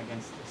Convention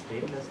Against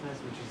Statelessness,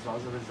 which is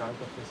also a result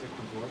of the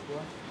Second World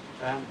War.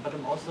 But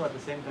I'm also at the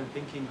same time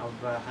thinking of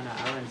Hannah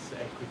Arendt's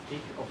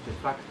critique of de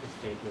facto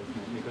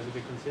statelessness, because if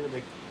we consider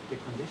the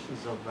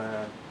conditions of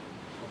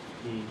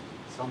the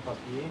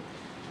sans-papiers,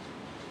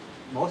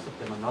 most of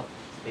them are not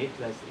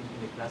stateless in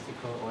the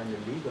classical or in the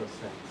legal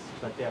sense,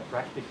 but they are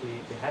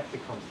practically, they have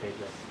become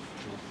stateless.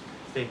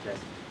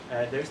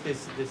 There's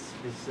this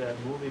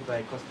movie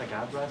by Costa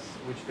Gavras,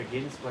 which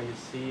begins where you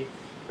see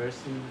a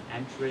person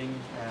entering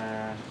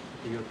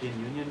the European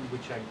Union,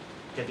 which are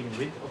getting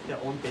rid of their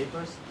own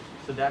papers.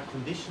 So there are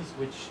conditions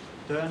which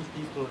turn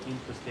people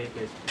into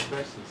stateless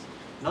persons,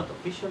 not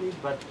officially,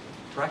 but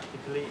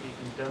practically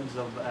in terms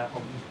of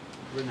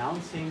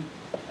renouncing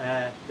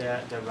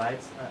their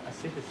rights as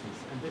citizens.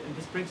 And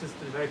this brings us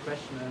to the very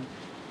question: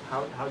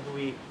 how do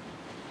we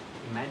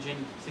imagine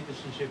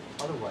citizenship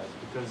otherwise?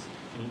 Because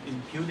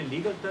in purely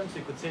legal terms,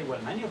 you could say,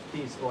 well, many of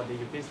these, or the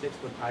European states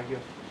would argue,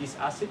 these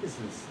are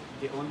citizens.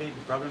 The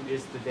problem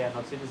is that they are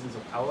not citizens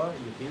of our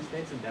European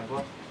states, and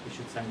therefore we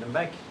should send them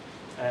back.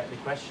 The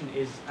question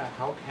is,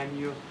 how can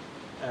you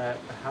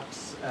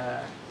perhaps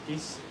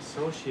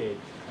dissociate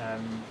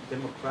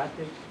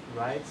democratic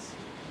rights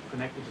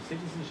connected to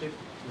citizenship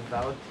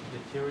without the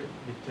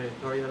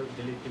territorial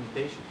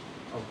delimitation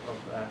of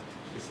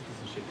the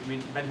citizenship? I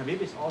mean, Ben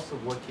Habib is also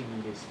working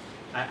on this.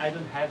 I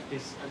don't have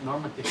this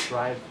normative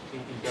drive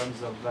in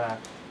terms of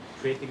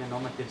creating a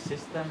normative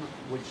system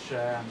which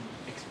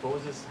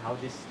exposes how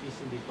this is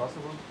indeed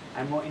possible.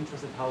 I'm more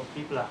interested how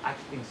people are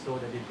acting so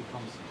that it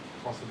becomes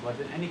possible. But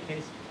in any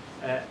case,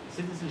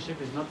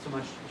 citizenship is not so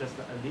much just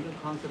a legal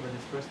concept, but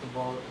it's first of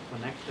all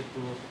connected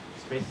to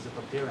spaces of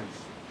appearance.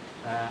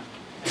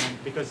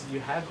 And because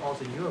you have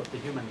also in Europe the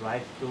human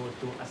right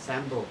to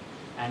assemble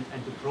and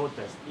to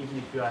protest, even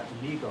if you are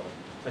illegal.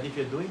 But if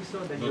you're doing so,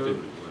 then not you're...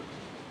 everywhere.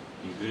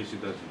 In Greece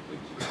it doesn't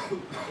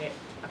exist.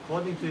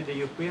 According to the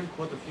European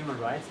Court of Human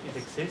Rights, it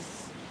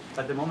exists.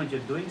 But the moment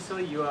you're doing so,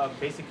 you are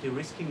basically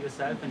risking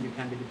yourself and you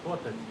can be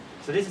deported.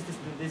 So this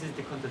is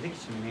the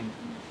contradiction. I mean,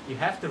 you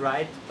have the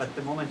right, but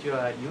the moment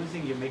you're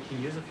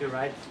making use of your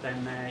right,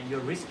 then you're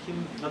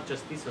risking not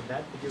just this or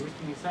that, but you're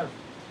risking yourself.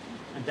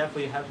 And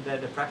therefore you have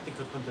the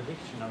practical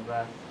contradiction of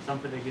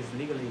something that is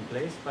legally in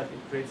place, but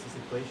it creates a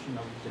situation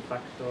of de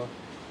facto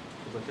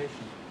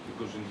deportation.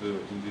 Because in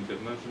the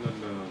international,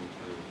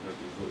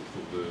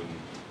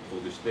 for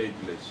the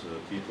stateless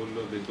people,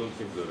 they don't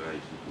have the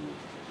right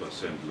to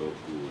assemble or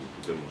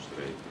to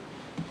demonstrate.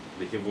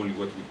 They have only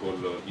what we call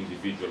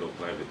individual or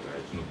private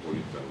rights, not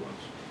political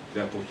ones.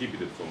 They are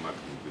prohibited from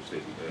acting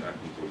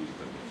politically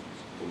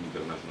from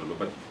international law.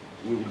 But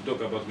we will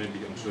talk about maybe,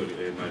 I'm sorry,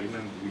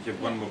 Marina, we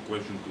have one more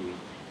question to...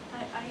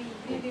 I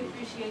really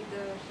appreciate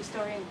the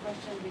historian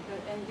question,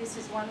 because, and this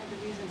is one of the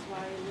reasons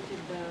why I look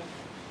at the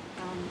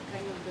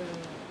kind of the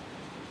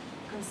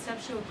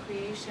conceptual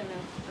creation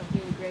of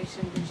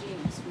immigration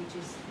regimes, which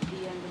is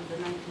the end of the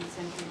 19th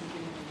century,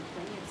 beginning of the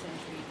 20th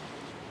century,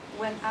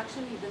 when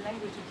actually the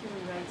language of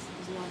human rights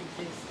does not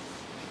exist,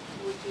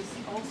 which is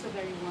also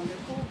very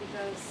wonderful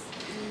because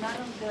none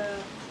of the,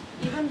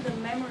 even the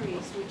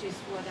memories, which is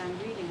what I'm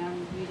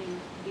reading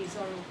these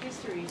oral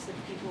histories of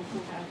people who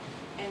have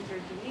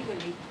entered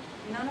illegally,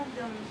 none of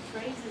them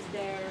phrases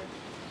their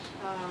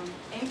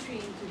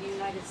entry into the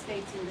United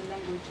States in the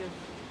language of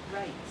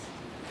rights.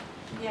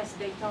 Yes,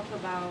 they talk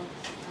about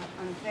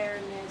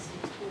unfairness,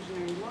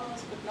 exclusionary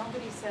laws, but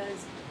nobody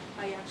says,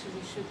 I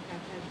actually should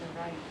have had the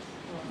right,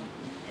 or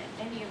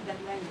any of that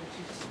language.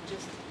 It's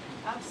just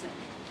absent.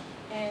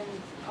 And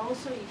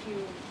also, if you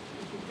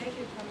take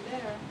it from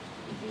there,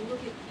 if you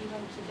look at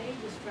even today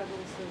the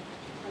struggles of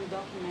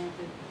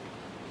undocumented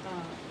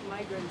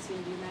migrants in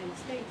the United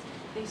States,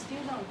 they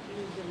still don't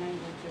use the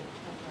language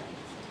of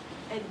rights.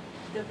 At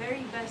the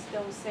very best,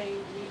 they'll say,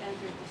 we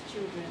entered as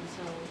children,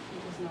 so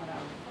it was not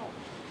our fault.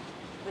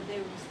 But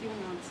they will still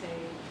not say,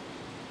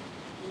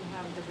 we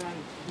have the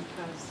right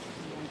because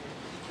we entered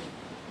as children.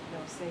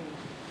 They'll say,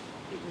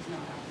 it was not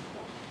our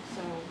fault.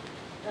 So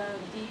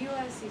the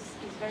U.S. is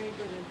very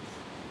good at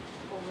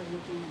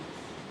overlooking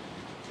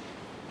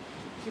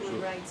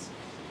human rights,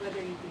 whether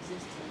it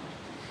exists or not.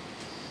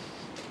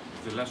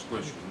 The last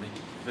question, make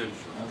it very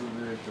short. I'll be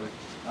very short.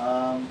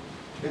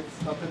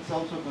 It's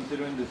also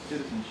considering the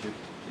citizenship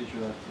issue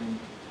that's been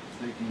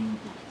taking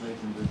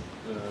place in this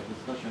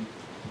discussion.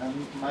 And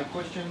my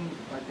question,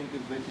 I think,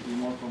 is basically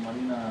more for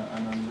Marina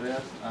and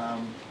Andreas.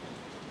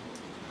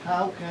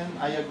 How can,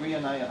 I agree,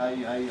 and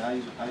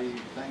I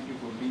thank you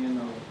for being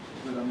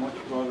with a much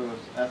broader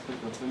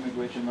aspect of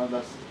immigration, not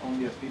as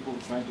only as people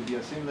trying to be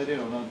assimilated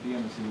or not being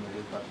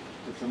assimilated, but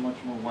it's a much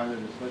more wider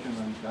discussion,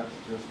 and that's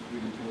just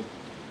really good.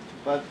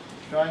 But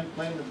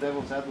playing the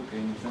devil's advocate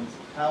in a sense,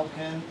 how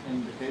can,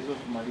 in the case of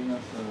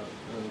Marina's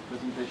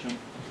presentation,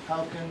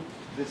 how can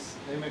this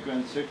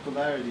immigrant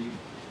circularity,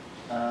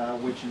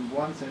 which in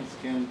one sense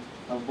can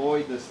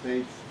avoid the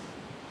state's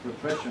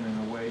repression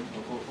in a way,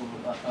 or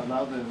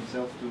allow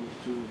themselves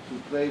to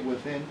play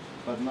within,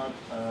 but not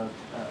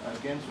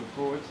against or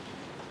towards,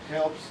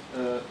 helps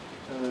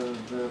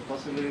the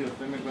possibility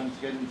of immigrants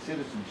getting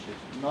citizenship,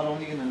 not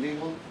only in a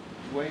legal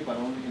way, but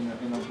only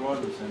in a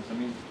broader sense. I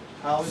mean,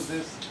 how is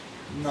this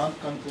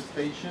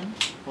non-contestation,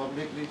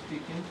 publicly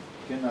speaking,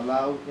 can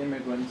allow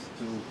immigrants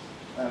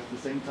to, at the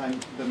same time,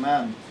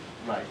 demand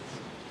rights?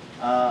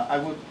 I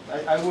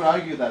would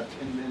argue that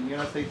in the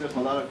United States there's a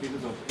lot of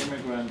cases of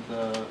immigrant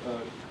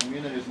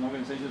communities and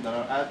organizations that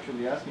are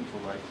actually asking for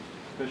rights,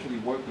 especially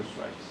workers'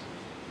 rights.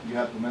 You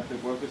have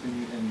domestic workers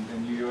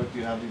in New York.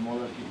 You have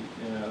immoral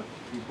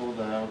people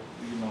that are,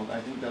 I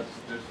think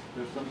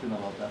there's something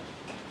about that.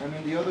 And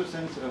in the other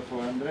sense,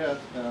 for Andreas,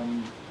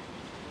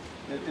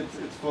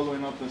 it's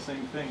following up the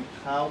same thing.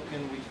 How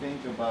can we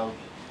think about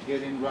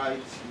getting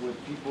rights with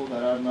people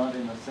that are not,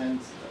 in a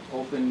sense,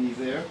 openly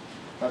there,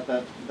 but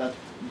that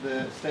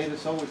the state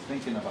is always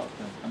thinking about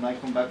them? And I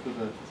come back to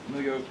the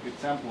New York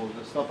example.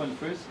 The stop and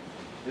frisk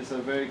is a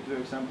very clear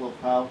example of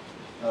how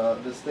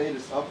the state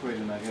is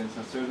operating against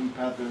a certain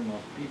pattern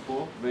of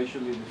people,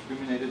 racially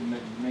discriminated,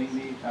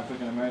 mainly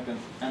African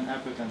Americans and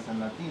Africans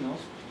and Latinos,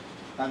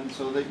 and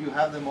so that you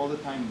have them all the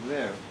time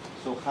there.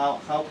 So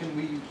how can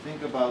we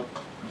think about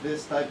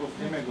this type of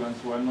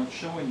immigrants who are not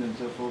showing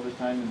themselves all the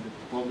time in the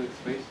public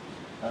space,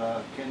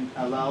 can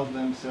allow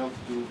themselves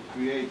to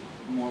create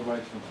more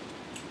rights for them?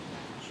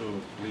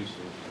 So please.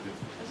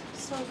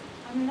 So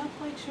I'm not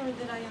quite sure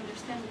that I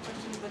understand the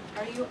question, but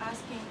are you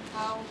asking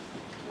how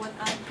what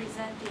I'm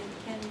presenting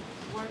can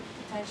work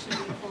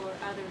potentially for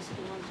others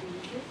who want to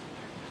use it?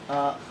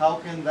 How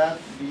can that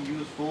be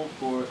useful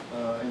for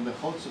in the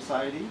whole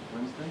society, for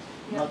instance?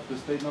 Yeah. Not the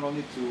state, not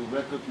only to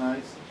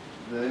recognize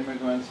the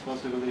immigrants'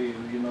 possibility,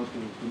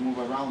 to move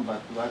around,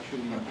 but to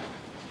actually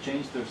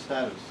change their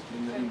status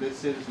in this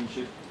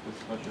citizenship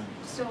discussion.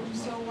 So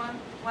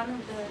one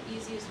of the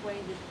easiest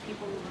ways that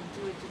people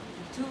do it,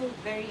 two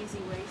very easy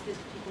ways that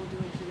people do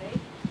it today,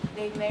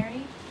 they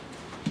marry,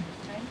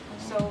 right?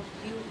 So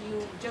you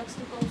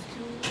juxtapose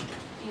two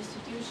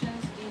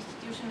institutions, the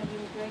institution of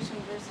immigration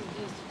versus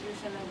the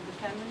institution of the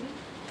family.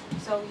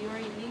 So you're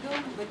illegal,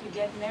 but you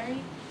get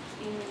married.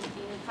 In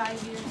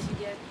 5 years, you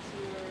get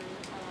your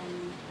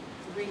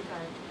green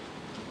card.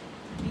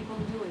 People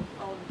do it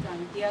all the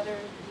time. The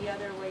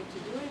other way to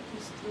do it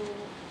is through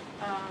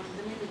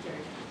the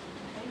military.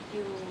 Right?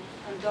 You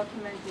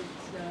undocumented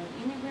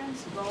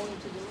immigrants go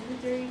into the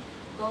military,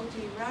 go to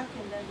Iraq,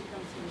 and then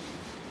become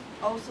citizens.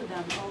 Also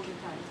done all the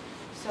time.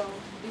 So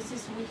this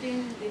is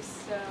within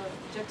this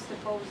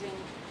juxtaposing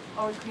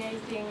or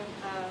creating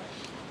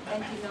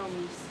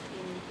antinomies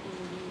in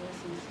the U.S.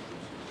 institutions.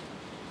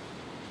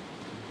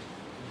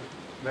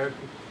 Very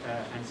quick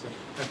answer.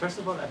 First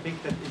of all, I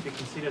think that if you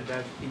consider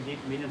that indeed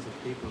millions of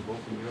people,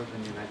 both in Europe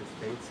and the United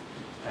States,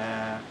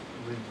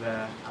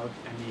 without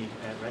any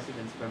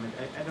residence permit,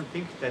 I don't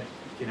think that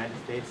the United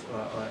States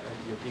or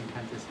European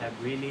countries have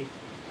really,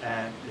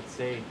 let's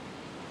say,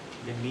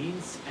 the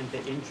means and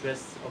the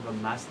interests of a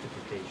mass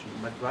deportation,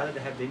 but rather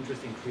they have the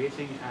interest in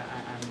creating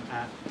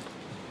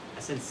a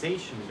a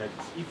sensation that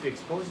if you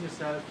expose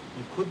yourself,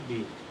 you could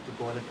be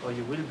deported or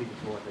you will be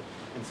deported.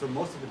 And so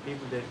most of the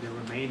people, they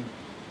remain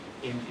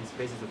in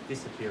spaces of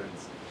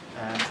disappearance.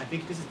 I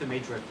think this is the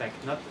major effect,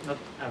 not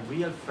a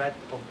real threat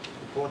of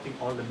deporting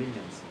all the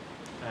millions,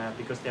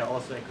 because they are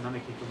also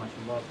economically too much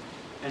involved.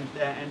 And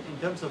in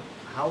terms of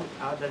how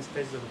are then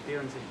spaces of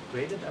appearance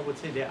created, I would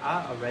say they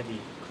are already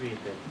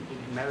created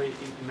in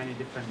many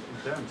different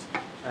terms.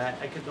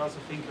 I could also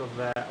think of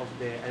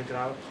the El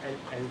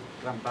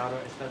Gran Paro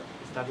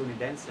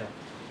Estadounidense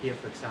here,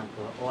 for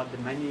example, or the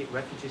many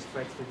refugee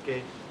strikes that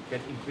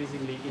get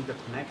increasingly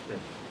interconnected.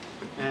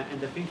 And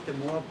I think the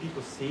more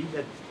people see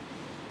that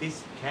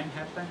this can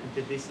happen and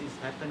that this is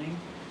happening,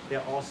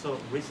 they're also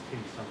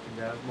risking something.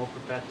 They're more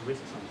prepared to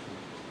risk something.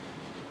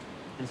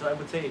 And so I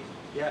would say,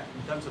 yeah,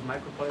 in terms of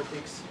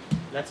micropolitics,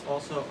 let's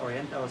also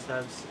orient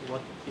ourselves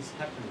what is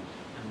happening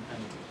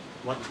and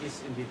what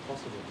is indeed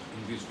possible.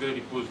 In this very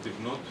positive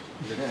note,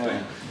 let's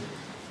thank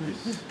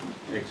these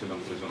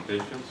excellent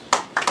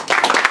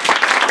presentations.